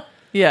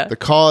Yeah. the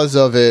cause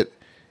of it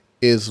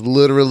is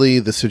literally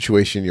the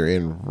situation you're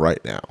in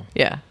right now.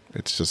 Yeah.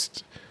 It's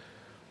just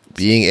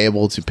being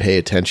able to pay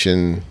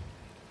attention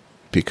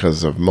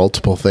because of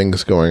multiple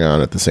things going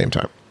on at the same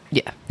time.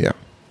 Yeah. Yeah.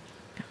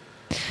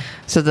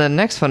 So the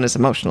next one is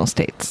emotional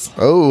states.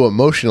 Oh,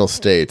 emotional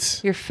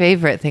states. Your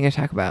favorite thing to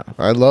talk about.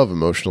 I love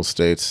emotional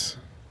states.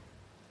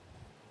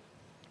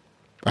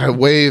 I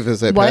wave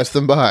as I What? pass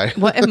them by.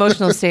 What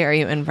emotional state are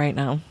you in right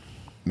now?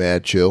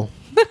 Mad chill.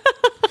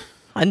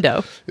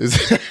 Hundo.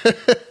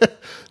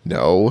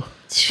 No.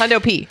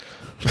 Hundo P.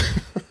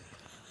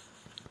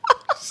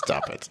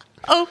 Stop it.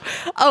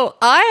 Oh,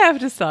 I have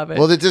to stop it.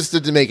 Well, that just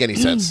didn't make any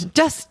sense.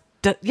 Yes,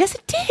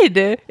 it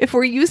did. If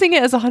we're using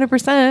it as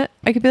 100%,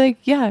 I could be like,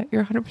 yeah,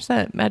 you're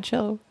 100% mad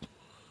chill.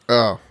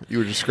 Oh, you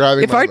were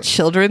describing If our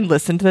children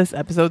listen to this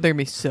episode, they're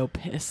going to be so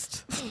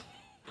pissed.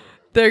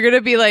 They're going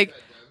to be like,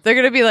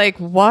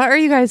 what are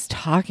you guys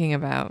talking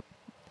about?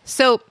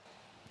 So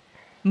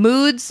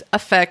moods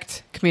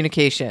affect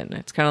communication.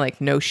 It's kind of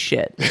like no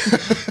shit.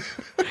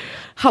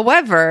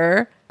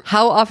 However,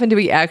 how often do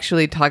we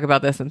actually talk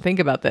about this and think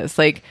about this?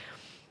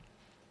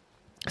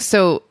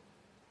 So,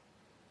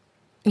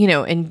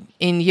 in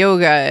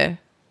yoga,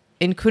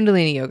 in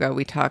Kundalini yoga,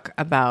 we talk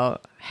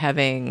about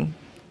having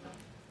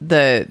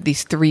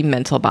these 3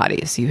 mental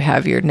bodies. You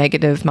have your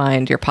negative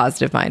mind, your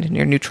positive mind, and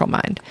your neutral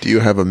mind. Do you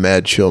have a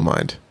mad chill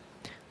mind?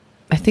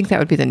 I think that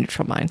would be the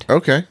neutral mind.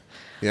 Okay.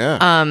 Yeah.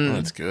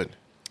 That's good.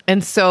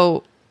 And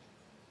so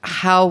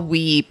how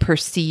we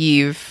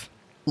perceive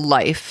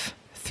life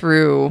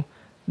through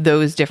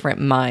those different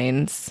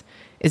minds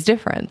is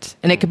different.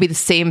 And it could be the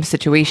same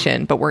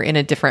situation, but we're in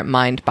a different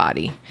mind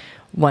body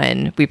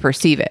when we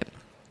perceive it.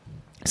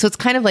 So it's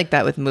kind of like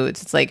that with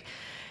moods. It's like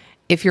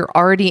if you're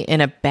already in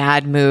a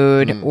bad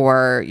mood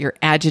or you're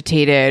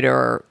agitated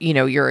or,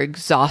 you're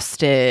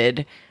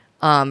exhausted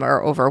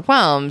or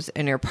overwhelmed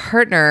and your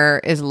partner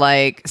is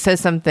like,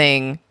 says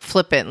something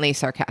flippantly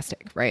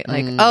sarcastic, right?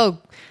 Like, oh,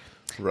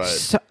 right.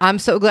 So, I'm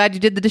so glad you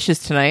did the dishes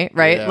tonight,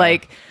 right? Yeah.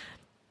 Like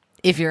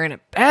if you're in a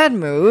bad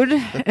mood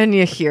and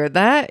you hear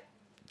that,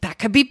 that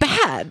could be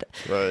bad.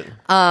 Right.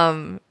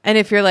 And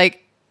if you're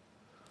like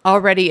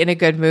already in a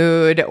good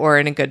mood or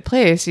in a good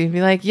place, you'd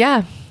be like,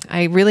 yeah,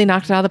 I really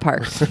knocked it out of the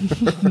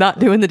park. Not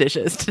doing the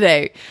dishes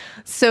today.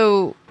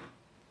 So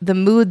the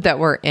mood that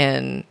we're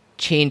in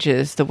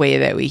changes the way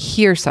that we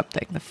hear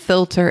something. The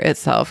filter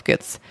itself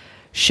gets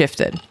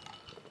shifted.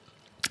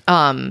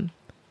 And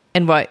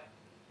what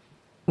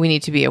we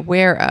need to be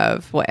aware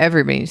of, what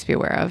everybody needs to be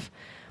aware of,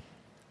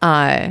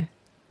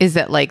 is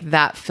that like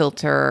that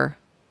filter,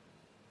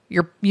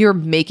 you're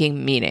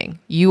making meaning.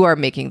 You are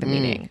making the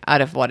meaning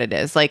out of what it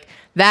is. Like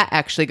that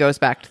actually goes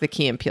back to the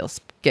Key and Peele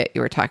skit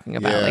you were talking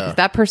about. Yeah. Like if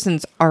that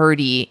person's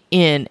already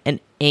in an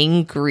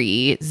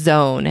angry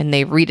zone and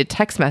they read a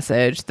text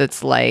message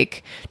that's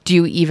like, do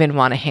you even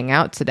want to hang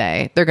out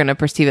today? They're going to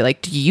perceive it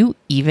like, do you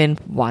even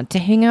want to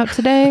hang out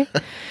today?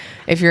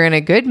 If you're in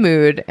a good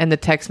mood and the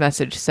text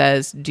message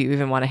says, do you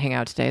even want to hang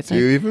out today? It's Do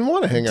like, you even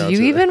want to hang out do you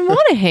today? even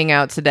want to hang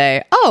out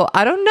today? Oh,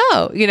 I don't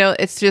know.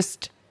 It's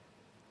just,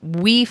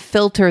 we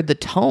filter the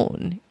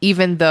tone,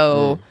 even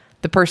though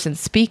the person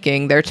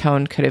speaking, their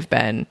tone could have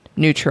been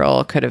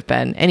neutral, could have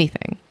been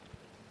anything.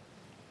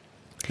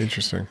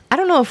 Interesting. I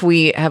don't know if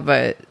we have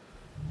a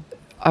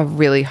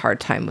really hard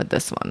time with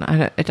this one.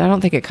 I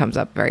don't think it comes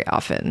up very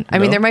often. I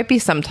mean, No? there might be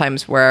some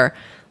times where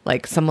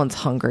like someone's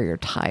hungry or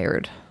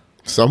tired.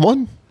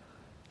 Someone?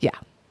 Yeah.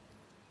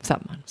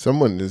 Someone.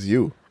 Someone is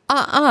you.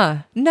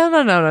 No.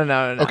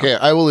 Okay,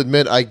 I will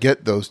admit I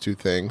get those two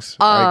things.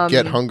 I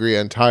get hungry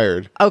and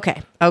tired.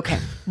 Okay.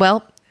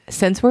 Well,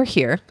 since we're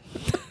here,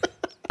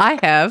 I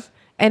have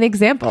an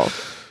example.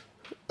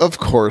 Of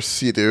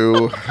course you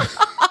do.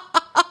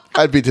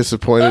 I'd be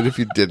disappointed if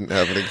you didn't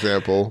have an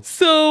example.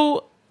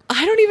 So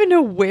I don't even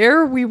know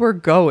where we were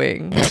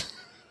going.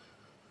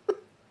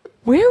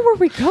 Where were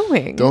we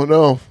going? Don't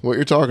know what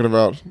you're talking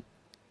about.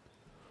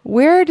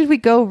 Where did we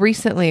go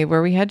recently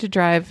where we had to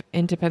drive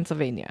into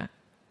Pennsylvania?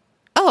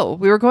 Oh,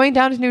 we were going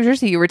down to New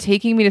Jersey. You were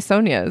taking me to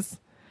Sonia's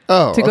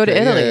Oh, to go to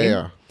okay, Italy.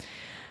 Yeah.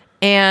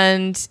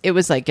 And it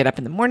was like, get up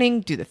in the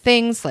morning, do the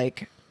things,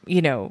 like,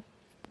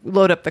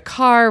 load up the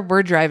car.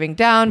 We're driving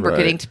down. We're Right.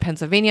 getting to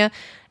Pennsylvania.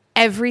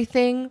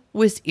 Everything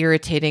was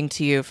irritating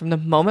to you from the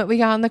moment we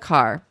got in the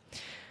car.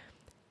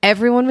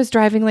 Everyone was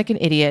driving like an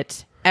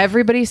idiot.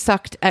 Everybody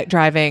sucked at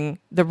driving.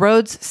 The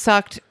roads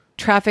sucked.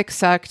 Traffic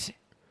sucked.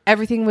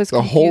 Everything was The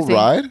confusing.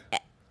 whole ride?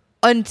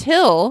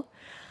 Until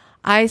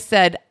I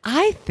said,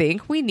 I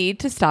think we need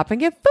to stop and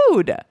get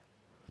food.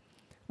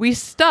 We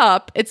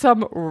stop at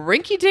some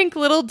rinky-dink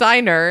little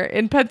diner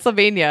in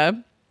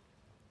Pennsylvania,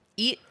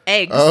 eat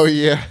eggs. Oh,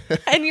 yeah.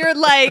 And you're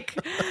like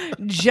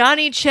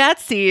Johnny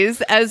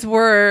Chatsies as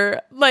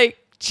we're like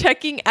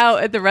checking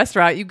out at the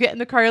restaurant. You get in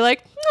the car, you're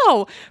like,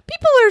 no,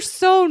 people are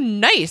so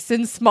nice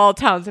in small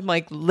towns. I'm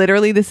like,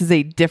 literally, this is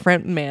a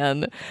different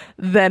man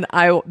than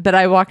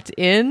I walked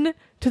in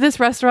to this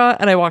restaurant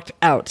and I walked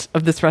out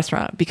of this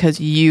restaurant because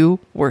you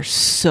were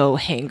so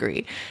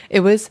hangry. It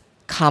was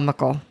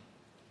comical.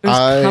 It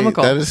was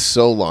comical. That is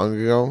so long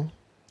ago.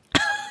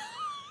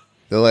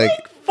 They're like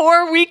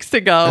 4 weeks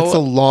ago. that's a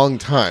long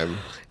time.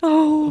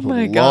 Oh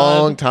my Long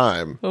god.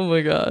 time. Oh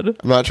my god.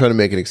 I'm not trying to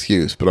make an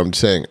excuse, but I'm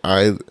saying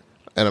I'm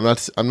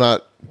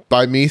not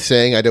by me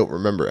saying I don't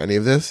remember any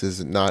of this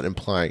is not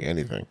implying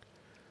anything.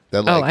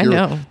 That like I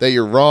know. that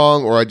you're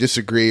wrong or I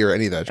disagree or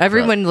any of that. crap.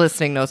 Everyone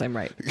listening knows I'm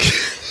right.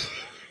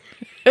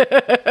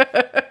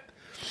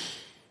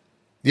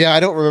 Yeah,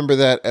 I don't remember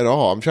that at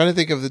all. I'm trying to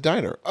think of the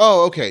diner.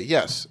 Oh, okay.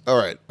 Yes. All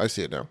right. I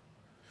see it now.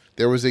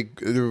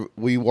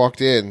 We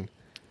walked in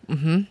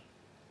and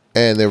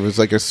there was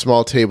like a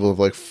small table of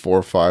like 4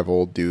 or 5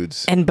 old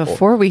dudes. And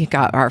before we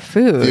got our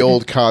food, The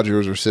old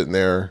codgers were sitting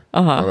there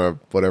Uh-huh. on a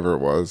whatever it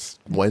was,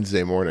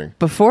 Wednesday morning.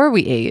 before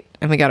we ate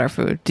and we got our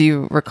food, do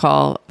you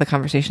recall the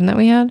conversation that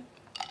we had?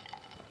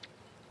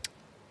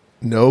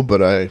 No,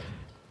 but I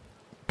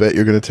bet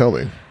you're going to tell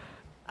me.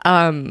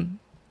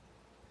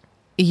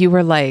 You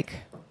were like,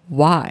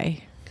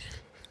 why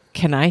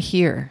can I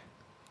hear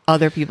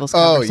other people's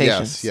Oh,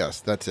 conversations? yes,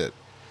 that's it.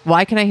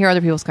 Why can I hear other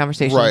people's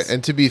conversations? Right.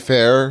 And to be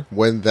fair,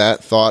 when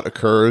that thought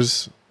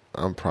occurs,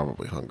 I'm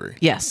probably hungry.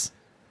 Yes.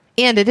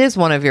 And it is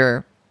one of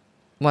the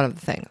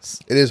things.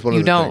 It is one of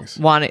you the don't things.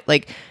 want it.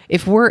 Like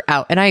if we're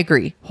out, and I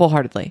agree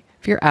wholeheartedly,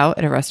 if you're out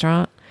at a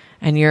restaurant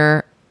and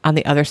you're on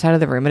the other side of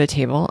the room at a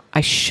table,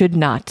 I should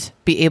not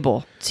be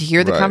able to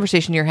hear the Right.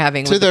 conversation you're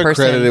having To with the their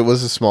person. credit, it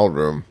was a small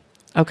room.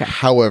 Okay.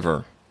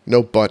 However,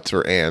 no buts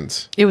or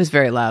ands. It was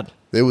very loud.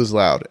 It was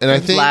loud. And I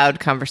think loud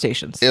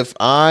conversations. if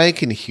I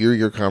can hear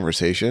your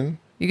conversation,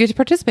 You get to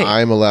participate.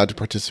 I'm allowed to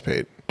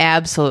participate.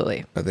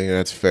 Absolutely. I think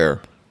that's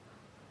fair.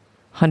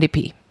 Hundy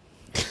P.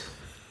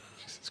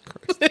 Jesus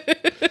Christ.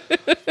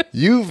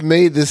 You've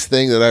made this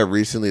thing that I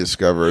recently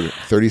discovered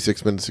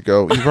 36 minutes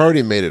ago. You've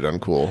already made it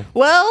uncool.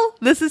 Well,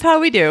 this is how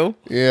we do.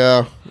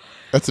 Yeah.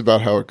 That's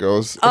about how it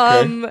goes.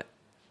 Okay.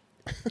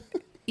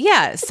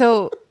 Yeah,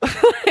 so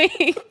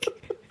like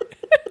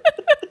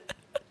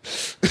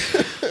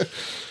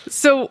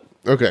so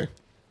Okay.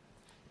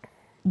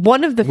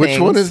 one of the Which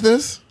things one is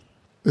this?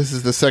 This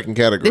is the second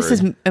category. This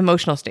is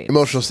emotional states.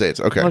 Emotional states.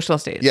 Okay. Emotional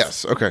states.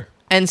 Yes. Okay.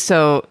 And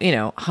so,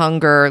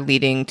 hunger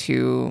leading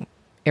to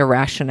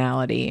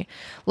irrationality.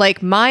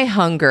 Like my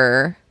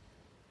hunger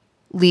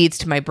leads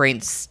to my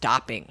brain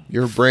stopping.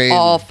 Your brain.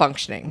 All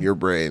functioning. Your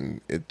brain.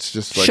 It's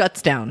just like.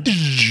 Shuts down.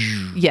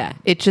 Yeah.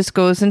 It just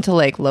goes into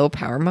like low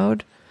power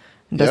mode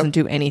and doesn't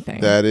do anything.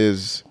 That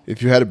is.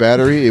 If you had a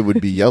battery, it would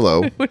be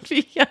yellow. It would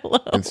be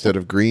yellow. Instead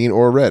of green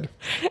or red.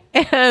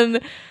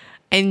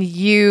 And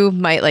you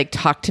might like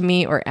talk to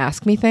me or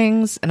ask me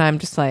things. And I'm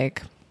just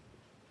like.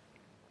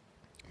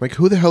 Like,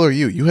 who the hell are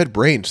you? You had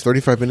brains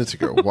 35 minutes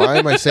ago. Why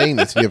am I saying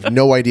this? And you have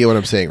no idea what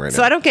I'm saying right now.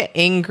 So I don't get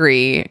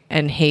angry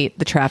and hate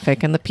the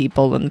traffic and the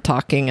people and the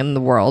talking and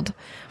the world.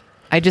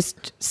 I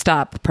just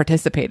stop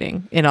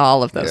participating in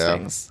all of those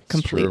things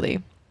completely.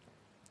 True.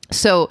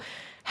 So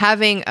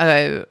having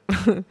a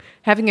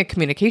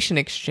communication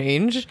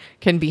exchange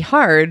can be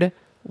hard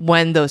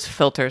when those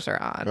filters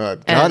are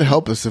on. God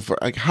help us if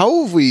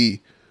how have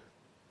we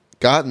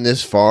gotten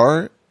this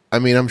far? I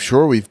mean, I'm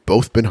sure we've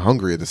both been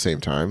hungry at the same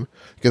time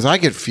because I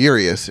get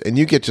furious and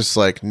you get just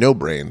like no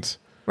brains.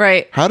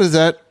 Right. How does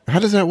that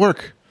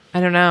work? I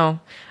don't know.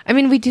 I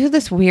mean, we do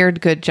this weird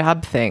good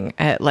job thing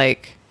at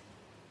like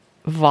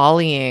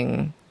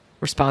volleying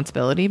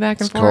responsibility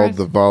back and It's forth. called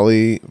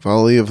the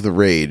volley of the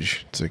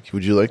rage. It's like,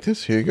 would you like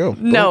this? Here you go.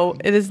 No,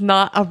 Boom. it is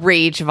not a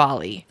rage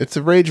volley. It's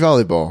a rage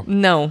volleyball.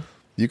 No.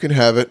 You can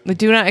have it. I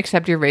do not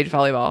accept your rage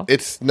volleyball.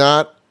 It's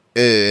not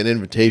an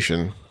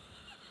invitation.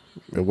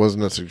 It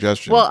wasn't a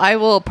suggestion. Well, I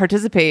will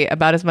participate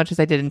about as much as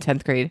I did in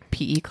 10th grade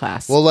PE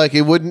class. Well, like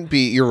it wouldn't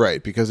be, you're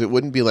right, because it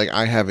wouldn't be like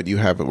I have it, you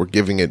have it, we're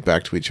giving it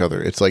back to each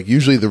other. It's like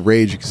usually the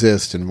rage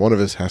exists and one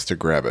of us has to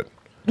grab it.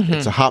 Mm-hmm.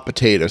 It's a hot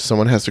potato.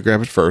 Someone has to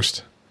grab it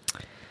first.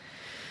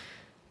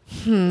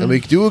 And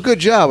we do a good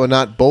job of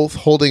not both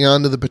holding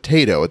on to the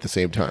potato at the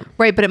same time.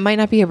 Right, but it might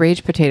not be a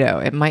rage potato.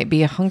 It might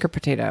be a hunger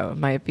potato. It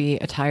might be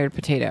a tired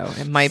potato.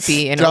 It might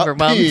be an Stop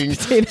overwhelmed being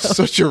potato.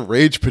 Such a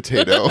rage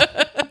potato.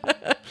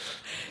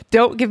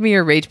 Don't give me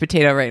your rage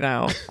potato right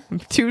now. I'm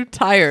too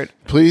tired.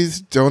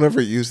 Please don't ever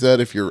use that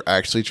if you're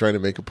actually trying to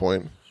make a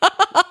point.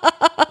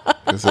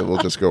 Because it will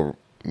just go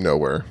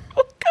nowhere.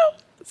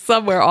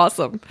 Somewhere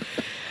awesome.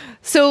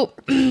 So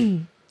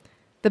the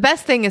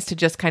best thing is to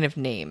just kind of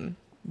name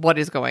what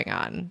is going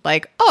on.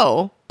 Like,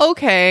 oh,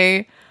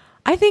 okay,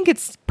 I think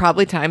it's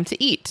probably time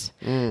to eat.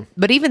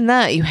 But even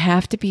that, you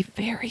have to be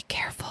very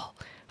careful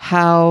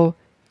how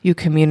you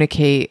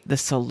communicate the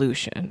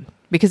solution.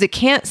 Because it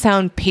can't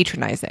sound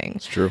patronizing.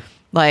 It's true.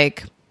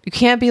 Like, you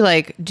can't be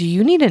like, do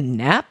you need a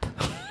nap?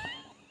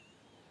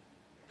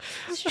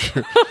 It's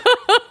true.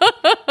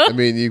 I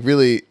mean,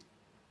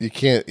 you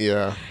can't,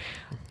 yeah.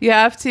 You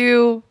have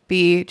to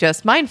be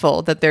just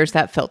mindful that there's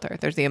that filter.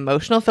 There's the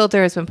emotional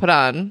filter has been put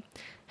on.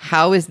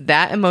 How is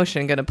that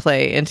emotion going to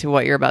play into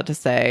what you're about to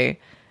say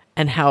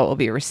and how it will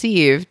be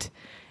received?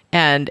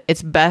 And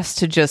it's best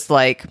to just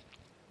like,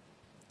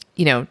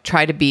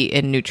 try to be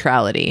in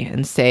neutrality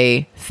and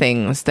say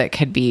things that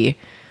could be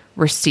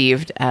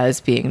received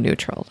as being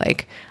neutral.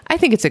 Like, I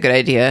think it's a good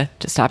idea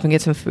to stop and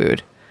get some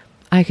food.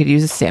 I could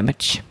use a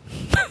sandwich.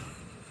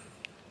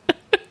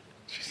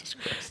 Jesus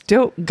Christ.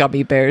 Don't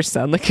gummy bears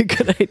sound like a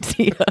good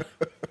idea?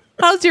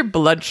 How's your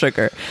blood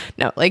sugar?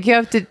 No, like you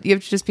have to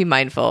just be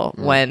mindful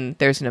when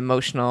there's an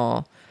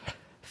emotional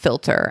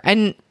filter.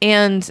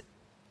 And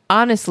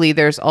honestly,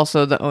 there's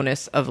also the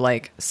onus of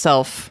like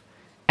self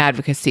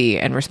advocacy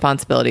and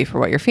responsibility for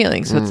what you're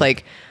feeling. So it's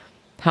like,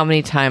 how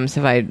many times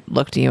have I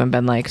looked at you and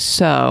been like,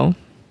 so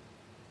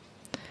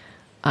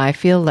I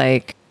feel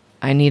like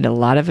I need a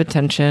lot of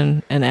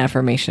attention and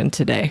affirmation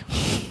today.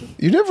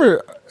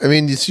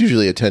 It's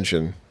usually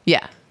attention.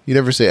 Yeah. You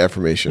never say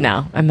affirmation.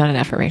 No, I'm not an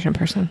affirmation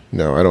person.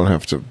 No, I don't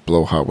have to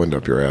blow hot wind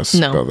up your ass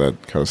about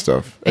that kind of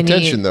stuff. And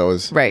attention, though,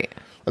 is... Right.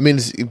 I mean,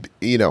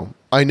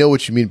 I know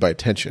what you mean by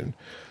attention.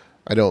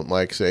 I don't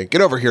like saying, get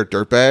over here,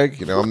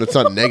 dirtbag. It's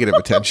not negative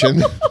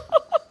attention.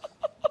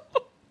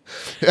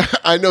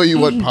 I know you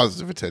want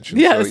positive attention.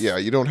 Yes. So, yeah,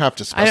 you don't have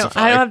to specify.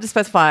 I don't have to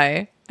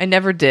specify. I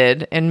never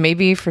did. And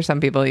maybe for some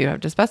people you have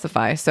to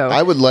specify. So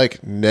I would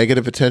like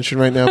negative attention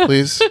right now,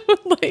 please. I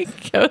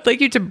would like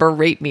you to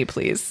berate me,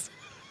 please.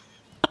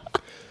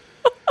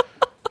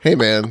 Hey,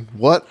 man,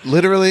 what?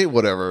 Literally,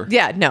 whatever.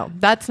 Yeah, no,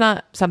 that's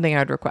not something I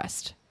would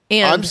request.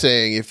 And I'm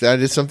saying if that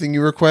is something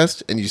you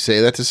request and you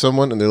say that to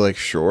someone and they're like,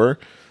 sure,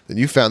 then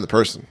you found the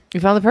person. you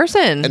found the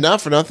person. And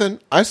not for nothing,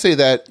 I say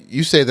that,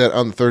 you say that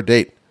on the third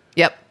date.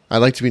 Yep. I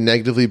like to be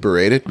negatively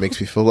berated. Makes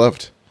me feel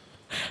loved.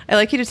 I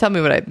like you to tell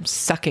me what I'm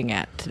sucking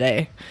at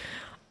today.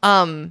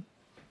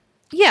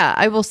 Yeah,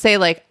 I will say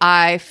like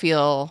I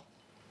feel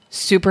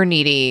super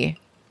needy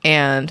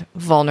and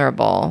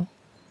vulnerable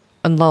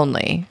and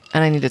lonely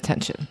and I need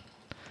attention.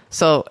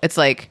 So it's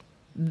like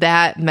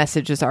that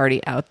message is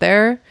already out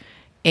there,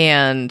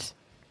 and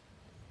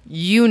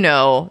you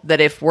know that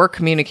if we're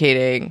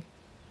communicating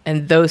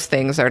and those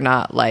things are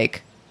not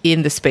like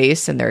in the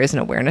space and there isn't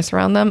awareness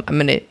around them, I'm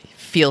going to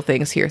feel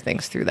things, hear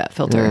things through that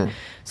filter.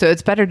 So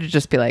it's better to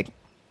just be like,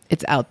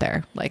 it's out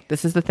there. Like,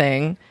 this is the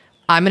thing.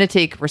 I'm going to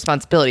take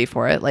responsibility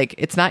for it. Like,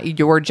 it's not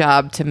your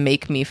job to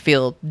make me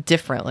feel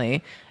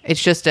differently.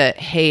 It's just a,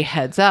 hey,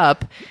 heads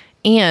up.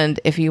 And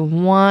if you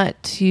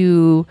want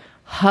to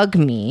hug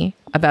me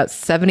about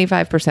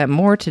 75%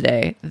 more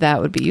today,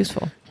 that would be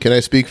useful. Can I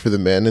speak for the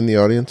men in the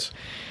audience?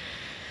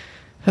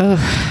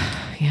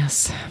 Oh,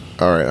 yes.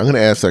 All right. I'm going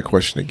to ask that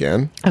question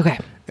again. Okay.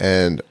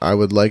 And I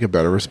would like a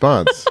better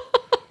response.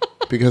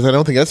 Because I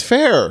don't think that's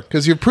fair.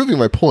 Because you're proving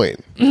my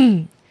point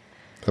I'm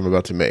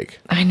about to make.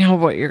 I know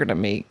what you're going to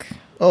make.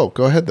 Oh,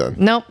 go ahead then.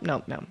 Nope.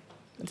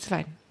 It's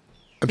fine.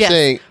 I'm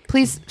saying...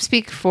 Please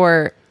speak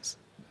for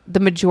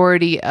the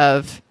majority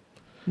of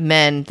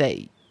men that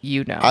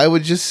you know. I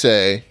would just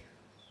say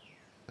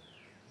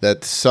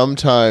that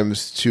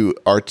sometimes to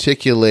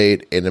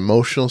articulate an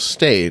emotional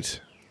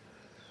state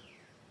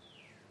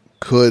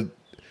could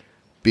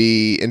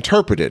be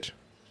interpreted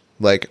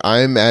like,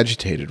 I'm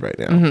agitated right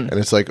now. And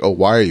it's like, oh,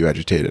 why are you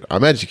agitated?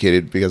 I'm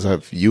agitated because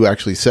you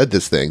actually said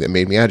this thing that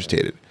made me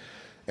agitated.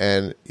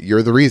 And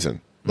you're the reason.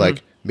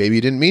 Like, maybe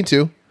you didn't mean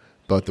to,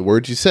 but the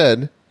words you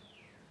said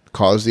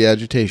caused the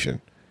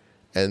agitation.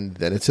 And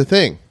then it's a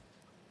thing.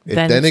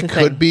 Then it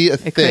could be a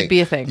thing. It could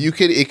be a thing. You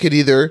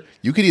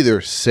could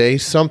either say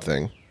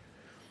something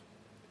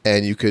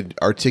and you could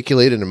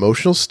articulate an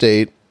emotional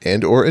state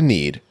and or a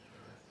need.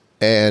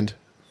 And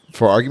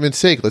for argument's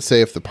sake, let's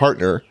say if the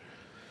partner,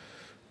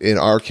 in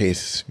our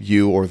case,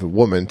 you or the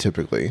woman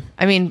typically.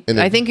 I mean,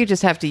 I think you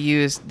just have to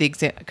use the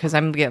example, because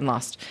I'm getting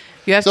lost.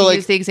 You have to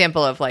use the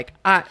example of like,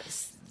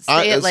 it's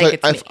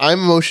I'm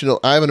emotional.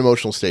 I have an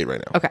emotional state right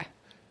now. Okay.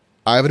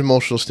 I have an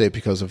emotional state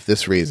because of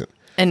this reason.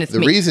 And it's the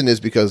reason is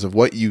because of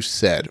what you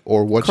said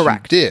or what you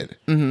did.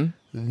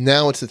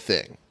 Now it's a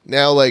thing.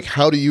 Now, like,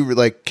 how do you,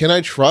 like, can I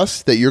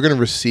trust that you're going to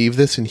receive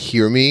this and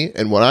hear me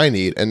and what I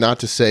need, and not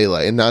to say,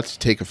 like, and not to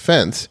take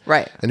offense.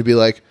 Right. And to be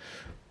like,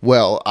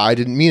 well, I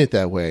didn't mean it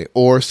that way,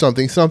 or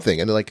something.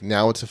 And like,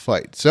 now it's a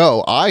fight.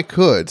 So I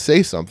could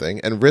say something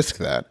and risk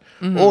that,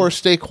 or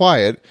stay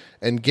quiet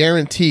and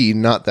guarantee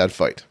not that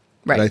fight.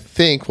 Right. And I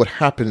think what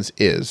happens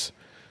is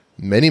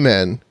many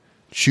men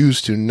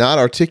choose to not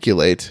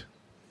articulate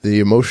the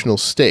emotional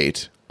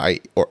state,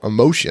 or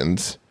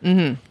emotions,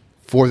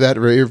 for that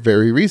very,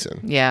 very reason.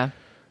 Yeah.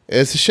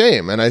 It's a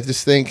shame. And I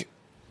just think,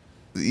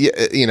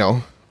 you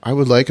know, I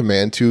would like a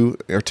man to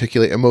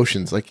articulate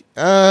emotions. Like,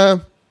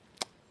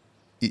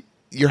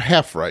 you're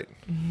half right.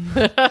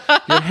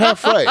 You're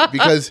half right.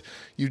 Because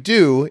you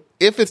do,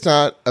 if it's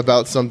not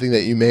about something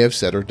that you may have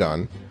said or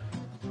done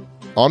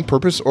on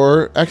purpose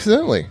or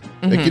accidentally.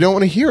 Like, you don't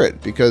want to hear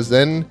it, because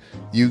then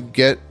you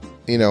get,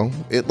 you know,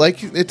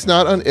 it's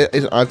not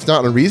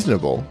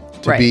unreasonable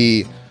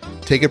to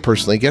take it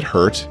personally, get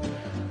hurt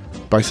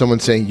by someone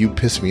saying you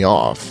pissed me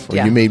off or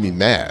you made me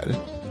mad.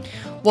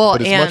 Well,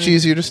 but it's much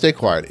easier to stay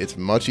quiet. It's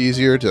much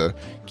easier to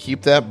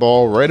keep that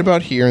ball right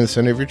about here in the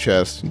center of your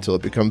chest until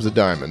it becomes a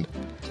diamond.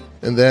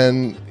 And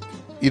then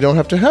you don't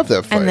have to have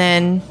that fight. And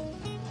then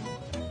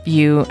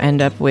you end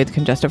up with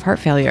congestive heart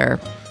failure.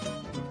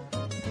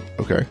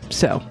 Okay.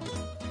 So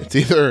it's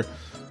either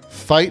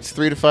fights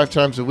 3 to 5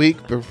 times a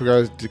week before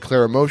you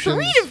declare emotions.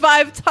 3 to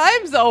 5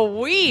 times a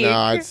week? No,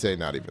 I'd say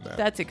not even that.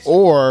 That's extreme.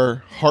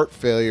 Or heart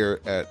failure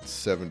at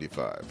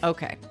 75.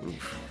 Okay.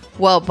 Oof.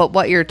 Well, but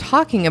what you're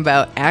talking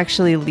about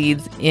actually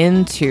leads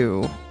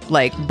into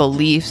like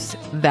beliefs,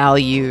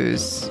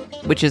 values,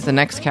 which is the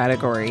next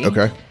category.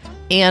 Okay.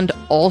 And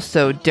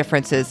also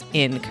differences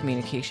in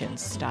communication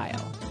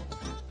style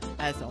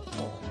as a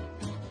whole.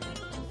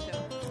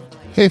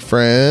 Hey,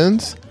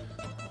 friends.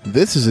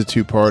 This is a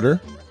 2-parter.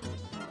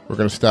 We're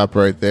going to stop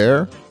right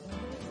there.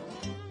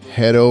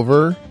 Head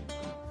over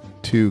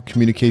to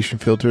Communication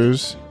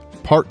Filters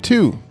Part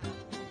 2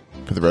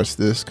 for the rest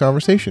of this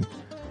conversation.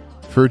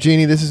 For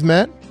Jeannie, this is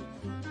Matt.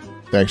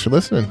 Thanks for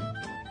listening.